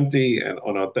 Feel empty and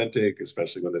unauthentic,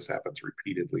 especially when this happens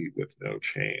repeatedly with no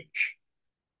change.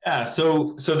 Yeah.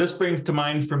 So this brings to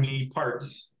mind for me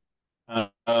parts.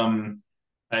 Um,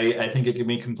 I think it can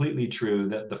be completely true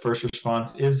that the first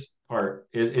response is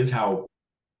how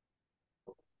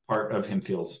part of him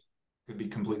feels. Could be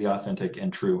completely authentic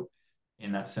and true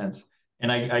in that sense.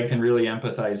 And I can really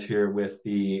empathize here with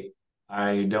the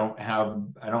I don't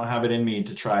have it in me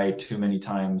to try too many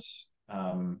times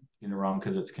in the wrong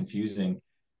because it's confusing.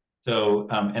 So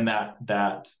and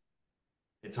that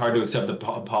it's hard to accept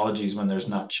apologies when there's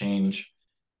not change.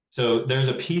 So there's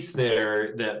a piece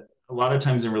there that a lot of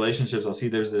times in relationships I'll see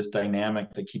there's this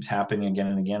dynamic that keeps happening again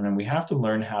and again, and we have to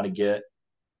learn how to get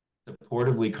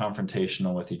supportively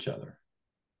confrontational with each other.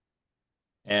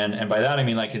 And by that I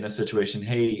mean like in this situation,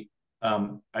 hey,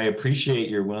 I appreciate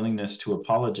your willingness to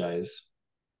apologize.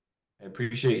 I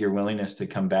appreciate your willingness to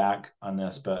come back on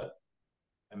this, but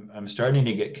I'm starting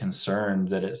to get concerned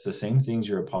that it's the same things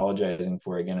you're apologizing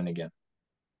for again and again.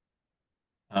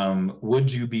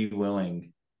 Would you be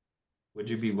willing? Would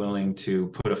you be willing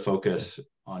to put a focus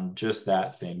on just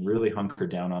that thing? Really hunker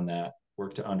down on that,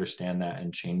 work to understand that,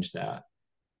 and change that.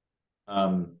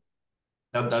 Um,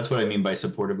 that's what I mean by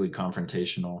supportively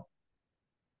confrontational.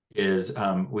 Is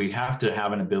we have to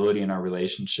have an ability in our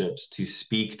relationships to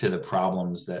speak to the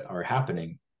problems that are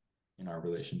happening in our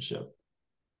relationship.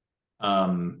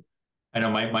 Um, I know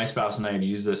my spouse and I have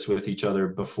used this with each other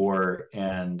before,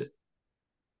 and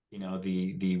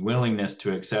the willingness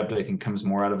to accept I think comes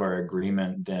more out of our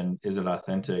agreement than is it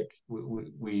authentic.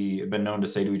 We have been known to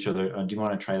say to each other, do you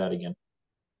want to try that again?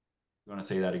 Do you want to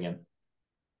say that again?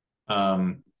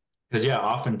 um because yeah,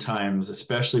 oftentimes,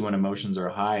 especially when emotions are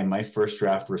high, my first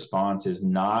draft response is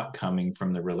not coming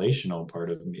from the relational part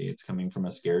of me. It's coming from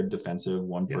a scared, defensive,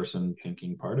 one Yeah, person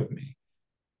thinking part of me,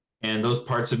 and those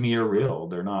parts of me are real.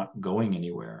 They're not going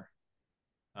anywhere.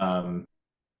 um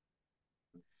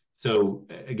So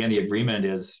again, the agreement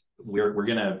is we're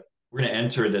gonna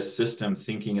enter this system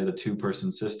thinking as a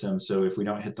two-person system. So if we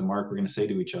don't hit the mark, we're gonna say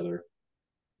to each other,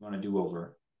 "You want to do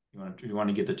over? You want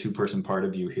to get the two-person part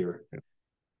of you here."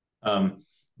 yeah,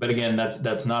 But again,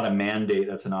 that's not a mandate.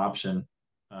 That's an option.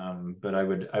 But I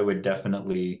would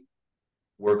definitely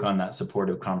work on that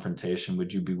supportive confrontation.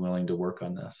 Would you be willing to work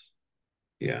on this?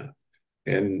 yeah.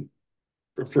 And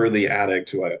for the addict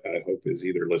who I hope is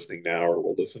either listening now or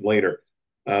will listen later,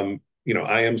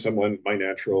 I am someone, my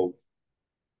natural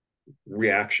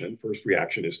first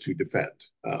reaction is to defend,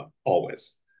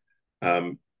 always.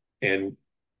 Um, and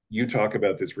you talk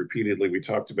about this repeatedly. We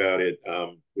talked about it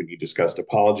when you discussed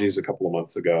apologies a couple of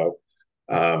months ago.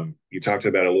 You talked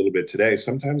about it a little bit today.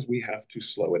 Sometimes we have to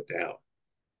slow it down.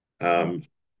 Mm-hmm.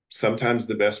 Sometimes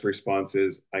the best response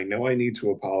is, I know I need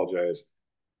to apologize,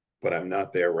 but I'm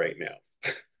not there right now.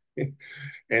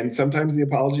 And sometimes the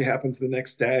apology happens the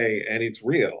next day and it's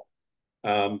real.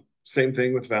 Same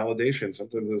thing with validation.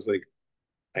 Sometimes it's like,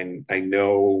 I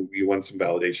know you want some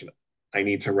validation. I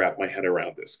need to wrap my head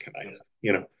around this. Can I,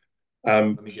 Yes.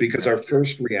 Let me get because our back to you.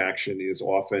 first reaction is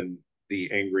often the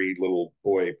angry little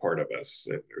boy part of us,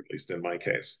 or at least in my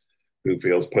case, who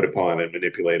feels put upon and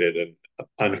manipulated and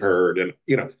unheard.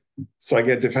 So I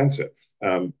get defensive.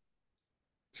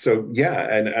 So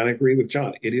yeah, and I agree with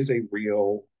John. It is a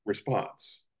real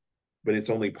response, but it's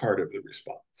only part of the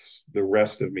response. The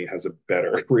rest of me has a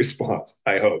better response,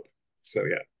 I hope. So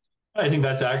yeah, I think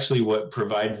that's actually what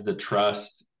provides the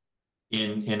trust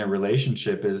in a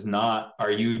relationship. Is not,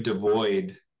 are you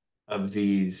devoid of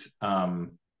these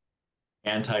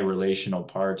anti-relational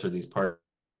parts or these parts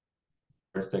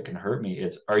that can hurt me?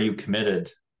 It's, are you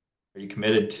committed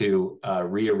to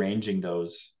rearranging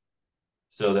those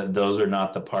so that those are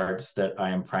not the parts that I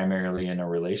am primarily in a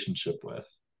relationship with?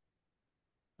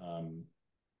 um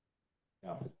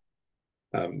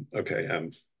yeah. okay.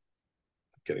 I'm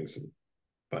getting some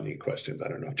funny questions. I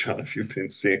don't know, John, if you've been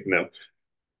seeing them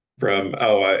from.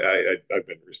 Oh, I've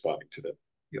been responding to them.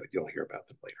 You'll hear about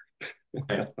them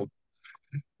Okay.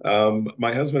 later.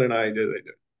 My husband and I did.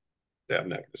 I'm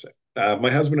not going to say.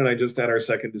 My husband and I just had our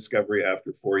second discovery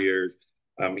after 4 years.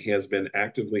 He has been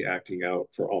actively acting out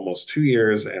for almost 2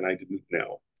 years, and I didn't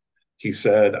know. He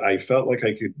said, I felt like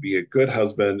I could be a good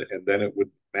husband and then it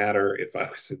wouldn't matter if I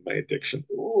was in my addiction.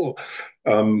 Ooh.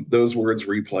 Those words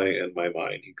replay in my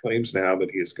mind. He claims now that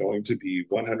he is going to be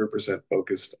 100%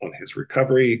 focused on his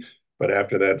recovery. But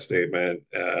after that statement,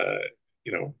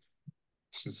 you know,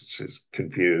 she's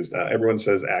confused. Everyone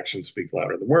says actions speak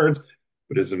louder than words,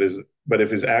 but if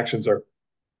his actions are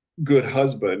good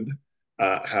husband,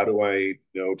 how do I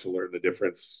know to learn the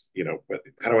difference? But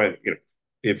how do I,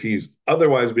 if he's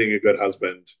otherwise being a good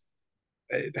husband,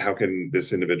 how can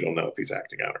this individual know if he's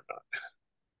acting out or not?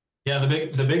 Yeah,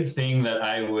 the big thing that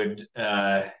I would,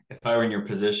 if I were in your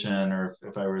position, or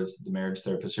if I was the marriage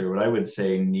therapist here, what I would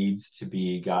say needs to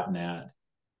be gotten at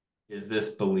is this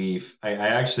belief. I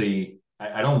actually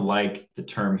I don't like the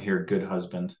term here, good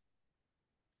husband.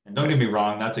 And don't Yeah, get me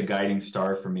wrong, that's a guiding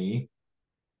star for me.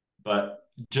 But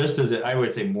just as I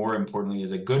would say, more importantly,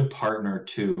 is a good partner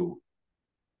too.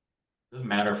 Doesn't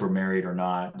matter if we're married or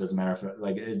not. It doesn't matter if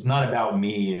like it's not about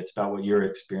me. It's about what you're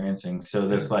experiencing. So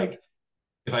yeah, this like,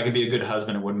 if I could be a good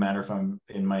husband, it wouldn't matter if I'm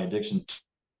in my addiction.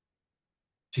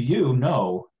 To you,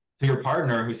 no. To your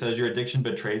partner who says your addiction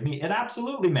betrays me, it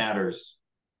absolutely matters.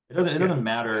 It yeah, doesn't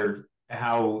matter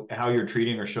how you're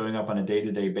treating or showing up on a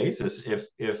day-to-day basis. If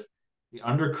the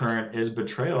undercurrent is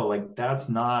betrayal, like that's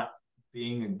not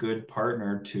being a good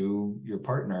partner to your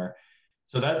partner.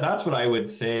 So that's what I would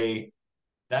say.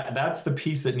 That's the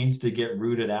piece that needs to get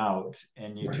rooted out,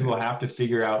 and you two right, will have to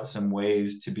figure out some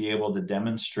ways to be able to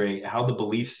demonstrate how the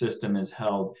belief system is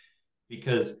held.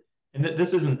 Because and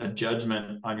this isn't a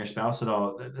judgment on your spouse at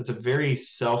all. It's a very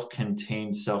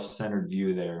self-contained, self-centered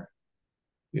view there.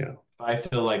 yeah, If I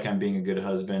feel like I'm being a good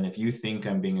husband, if you think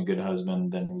I'm being a good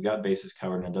husband, then we got bases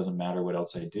covered, and it doesn't matter what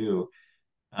else I do.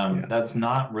 yeah, That's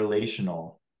not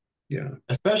relational, yeah,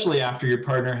 especially after your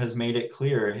partner has made it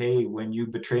clear, hey, when you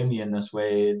betray me in this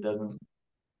way, it doesn't.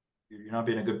 You're not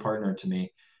being a good partner to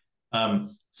me.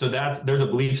 So there's a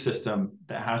belief system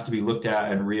that has to be looked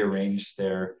at and rearranged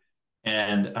there,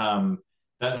 and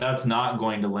that's not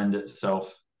going to lend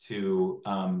itself to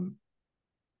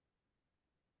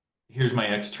here's my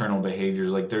external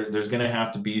behaviors. Like there's going to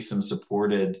have to be some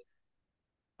supported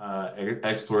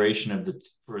exploration of the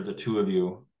for the two of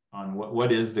you on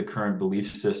what is the current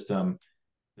belief system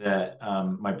that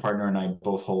my partner and I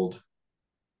both hold.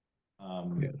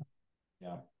 Um, yeah.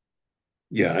 yeah,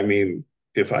 Yeah, I mean,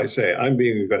 if I say I'm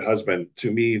being a good husband,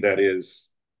 to me, that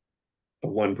is a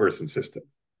one person system.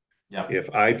 yeah, If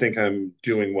I think I'm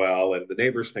doing well and the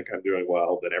neighbors think I'm doing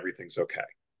well, then everything's okay.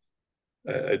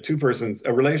 A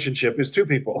relationship is two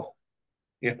people,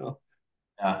 you know?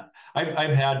 yeah.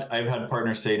 I've had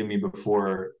partners say to me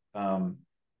before,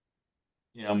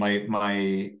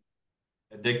 my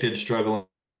addicted, struggling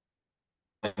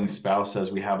spouse says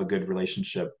we have a good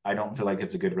relationship. I don't feel like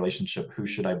it's a good relationship. Who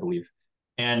should I believe?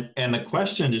 And the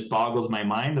question just boggles my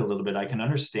mind a little bit. I can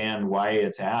understand why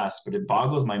it's asked, but it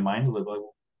boggles my mind a little bit.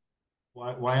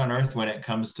 Why on earth, when it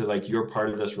comes to like you're part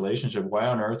of this relationship, why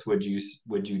on earth would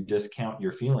you discount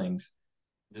your feelings?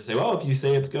 Just say, well, if you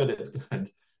say it's good, it's good.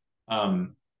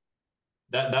 Um,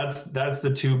 that's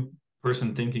the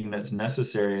two-person thinking that's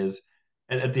necessary. Is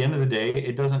at the end of the day,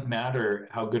 it doesn't matter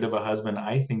how good of a husband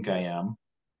I think I am.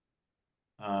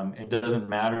 It doesn't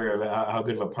matter how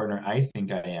good of a partner I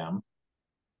think I am.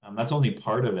 That's only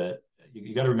part of it.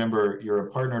 You got to remember you're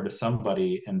a partner to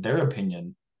somebody, and their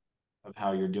opinion of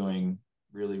how you're doing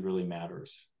really, really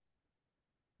matters.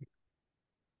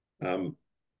 Um,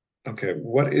 okay,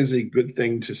 what is a good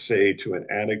thing to say to an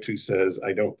addict who says,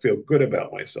 I don't feel good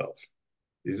about myself?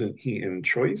 Isn't he in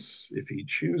choice? If he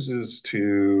chooses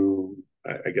to,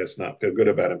 I guess, not feel good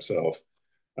about himself,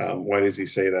 why does he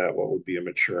say that? What would be a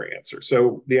mature answer?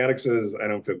 So the addict says, I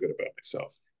don't feel good about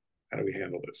myself. How do we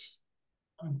handle this?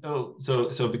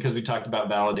 So because we talked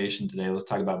about validation today, let's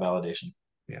talk about validation.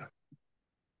 Yeah,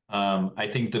 I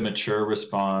think the mature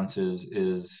response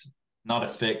is not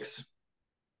a fix.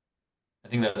 I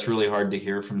think that's really hard to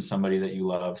hear from somebody that you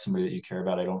love, somebody that you care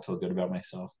about. I don't feel good about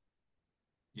myself.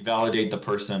 You validate the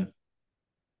person.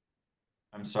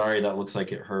 I'm sorry, that looks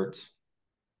like it hurts.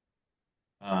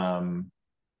 Um,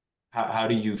 how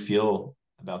do you feel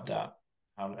about that?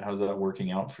 How's that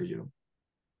working out for you?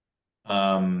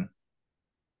 Um,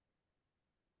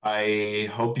 I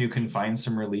hope you can find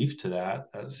some relief to that.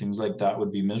 That seems like that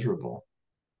would be miserable.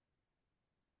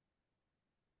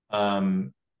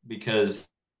 Because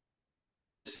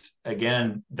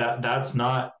again, that's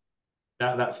not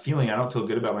that feeling. I don't feel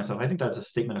good about myself. I think that's a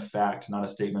statement of fact, not a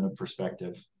statement of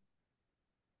perspective.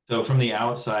 So from the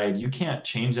outside, you can't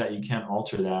change that. You can't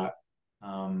alter that.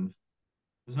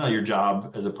 It's not your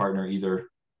job as a partner either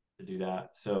to do that.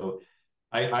 So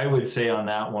I would say on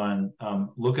that one,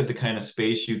 look at the kind of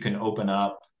space you can open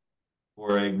up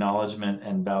for acknowledgement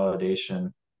and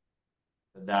validation.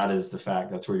 That is the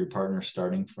fact. That's where your partner's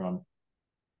starting from.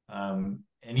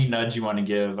 Any nudge you want to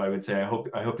give, I would say, I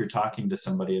hope you're talking to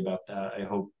somebody about that. I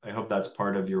hope that's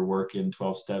part of your work in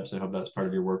 12 steps. I hope that's part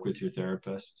of your work with your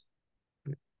therapist.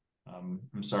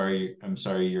 I'm sorry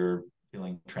you're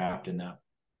feeling trapped in that.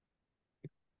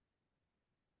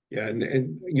 Yeah,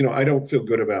 and I don't feel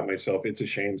good about myself. It's a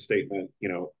shame statement.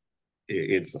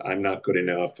 It's I'm not good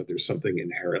enough. There's something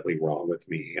inherently wrong with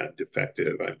me. I'm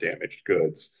defective. I'm damaged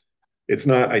goods. It's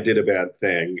not I did a bad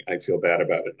thing. I feel bad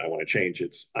about it and I want to change.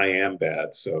 It's I am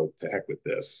bad. So to heck with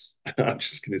this. I'm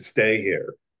just going to stay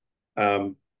here.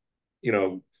 Um, you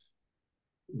know,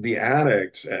 the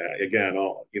addict, again,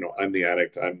 I'm the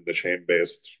addict. I'm the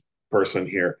shame-based person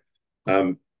here.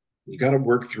 Um, you got to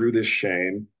work through this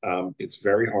shame. It's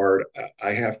very hard.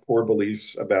 I have core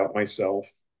beliefs about myself.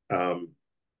 Um,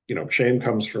 shame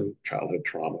comes from childhood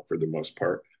trauma for the most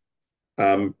part.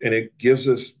 And it gives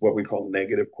us what we call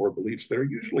negative core beliefs that are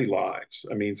usually lies.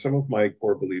 I mean, some of my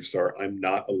core beliefs are I'm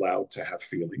not allowed to have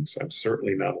feelings. I'm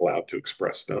certainly not allowed to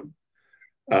express them.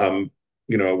 Um,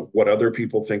 what other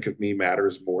people think of me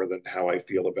matters more than how I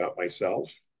feel about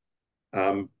myself.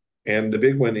 Um, and the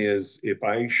big one is if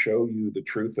I show you the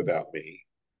truth about me,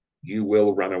 you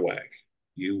will run away.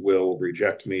 You will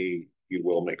reject me. You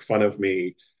will make fun of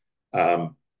me.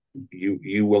 Um,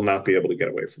 you will not be able to get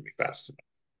away from me fast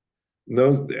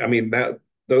enough. I mean,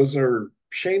 those are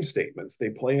shame statements. They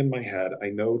play in my head. I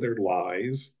know they're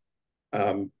lies.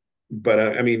 Um, but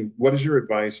I mean, what is your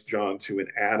advice, Jon, to an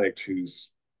addict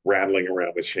who's rattling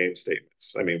around with shame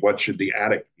statements? I mean, what should the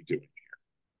addict be doing?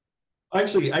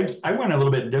 Actually, I went a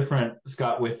little bit different,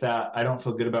 Scott, with that. I don't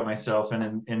feel good about myself.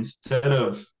 And instead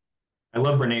of, I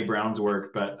love Brene Brown's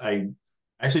work, but I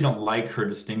actually don't like her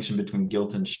distinction between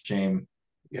guilt and shame.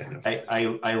 Yeah, no.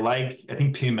 I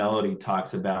think P. Melody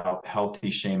talks about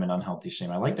healthy shame and unhealthy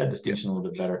shame. I like that Yeah, distinction a little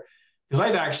bit better because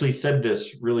I've actually said this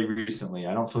really recently.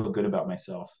 I don't feel good about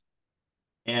myself.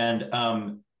 And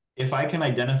if I can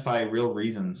identify real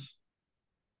reasons,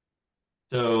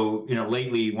 so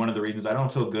lately one of the reasons I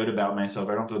don't feel good about myself,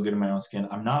 I don't feel good in my own skin.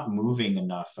 I'm not moving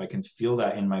enough. I can feel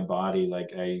that in my body. Like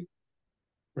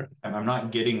right. I'm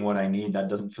not getting what I need. That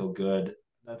doesn't feel good.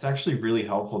 That's actually really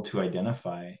helpful to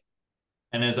identify.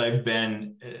 And as I've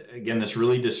been, again, this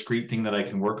really discrete thing that I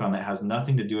can work on that has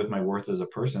nothing to do with my worth as a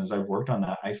person, as I've worked on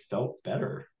that, I felt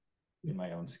better in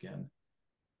my own skin.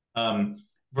 Um,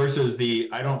 versus the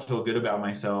I don't feel good about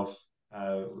myself.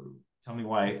 Uh, Tell me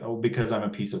why. Oh, because I'm a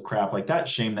piece of crap. Like that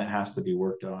shame that has to be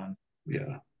worked on.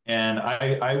 Yeah, And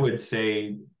I would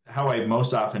say how I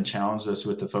most often challenge this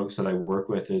with the folks that I work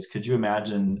with is could you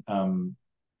imagine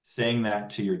saying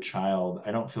that to your child?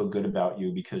 I don't feel good about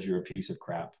you because you're a piece of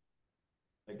crap.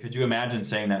 Like, could you imagine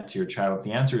saying that to your child? If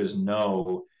the answer is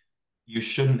no, you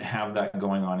shouldn't have that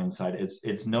going on inside.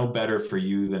 It's no better for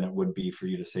you than it would be for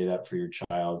you to say that for your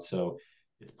child. So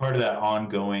it's part of that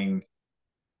ongoing.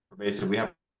 Basically, we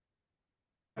have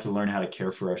to learn how to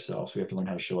care for ourselves. We have to learn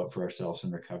how to show up for ourselves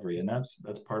in recovery, and that's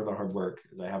part of the hard work.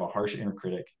 Is I have a harsh inner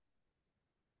critic.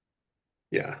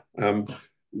 yeah.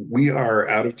 We are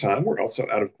out of time. We're also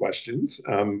out of questions.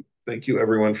 Thank you,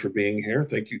 everyone, for being here.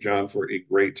 Thank you, Jon, for a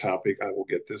great topic. I will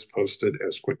get this posted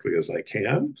as quickly as I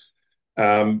can.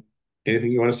 Um,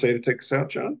 Anything you want to say to take us out,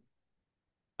 Jon?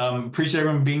 Appreciate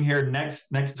everyone being here.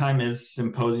 Next time is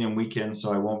symposium weekend,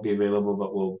 so I won't be available,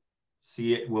 but we'll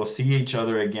see each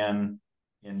other again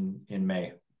in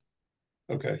May.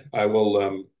 Okay, I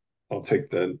will. I'll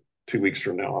take the 2 weeks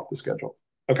from now off the schedule.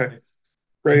 Okay, Thank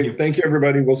great. you. Thank you,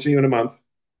 everybody. We'll see you in a month.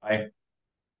 Bye.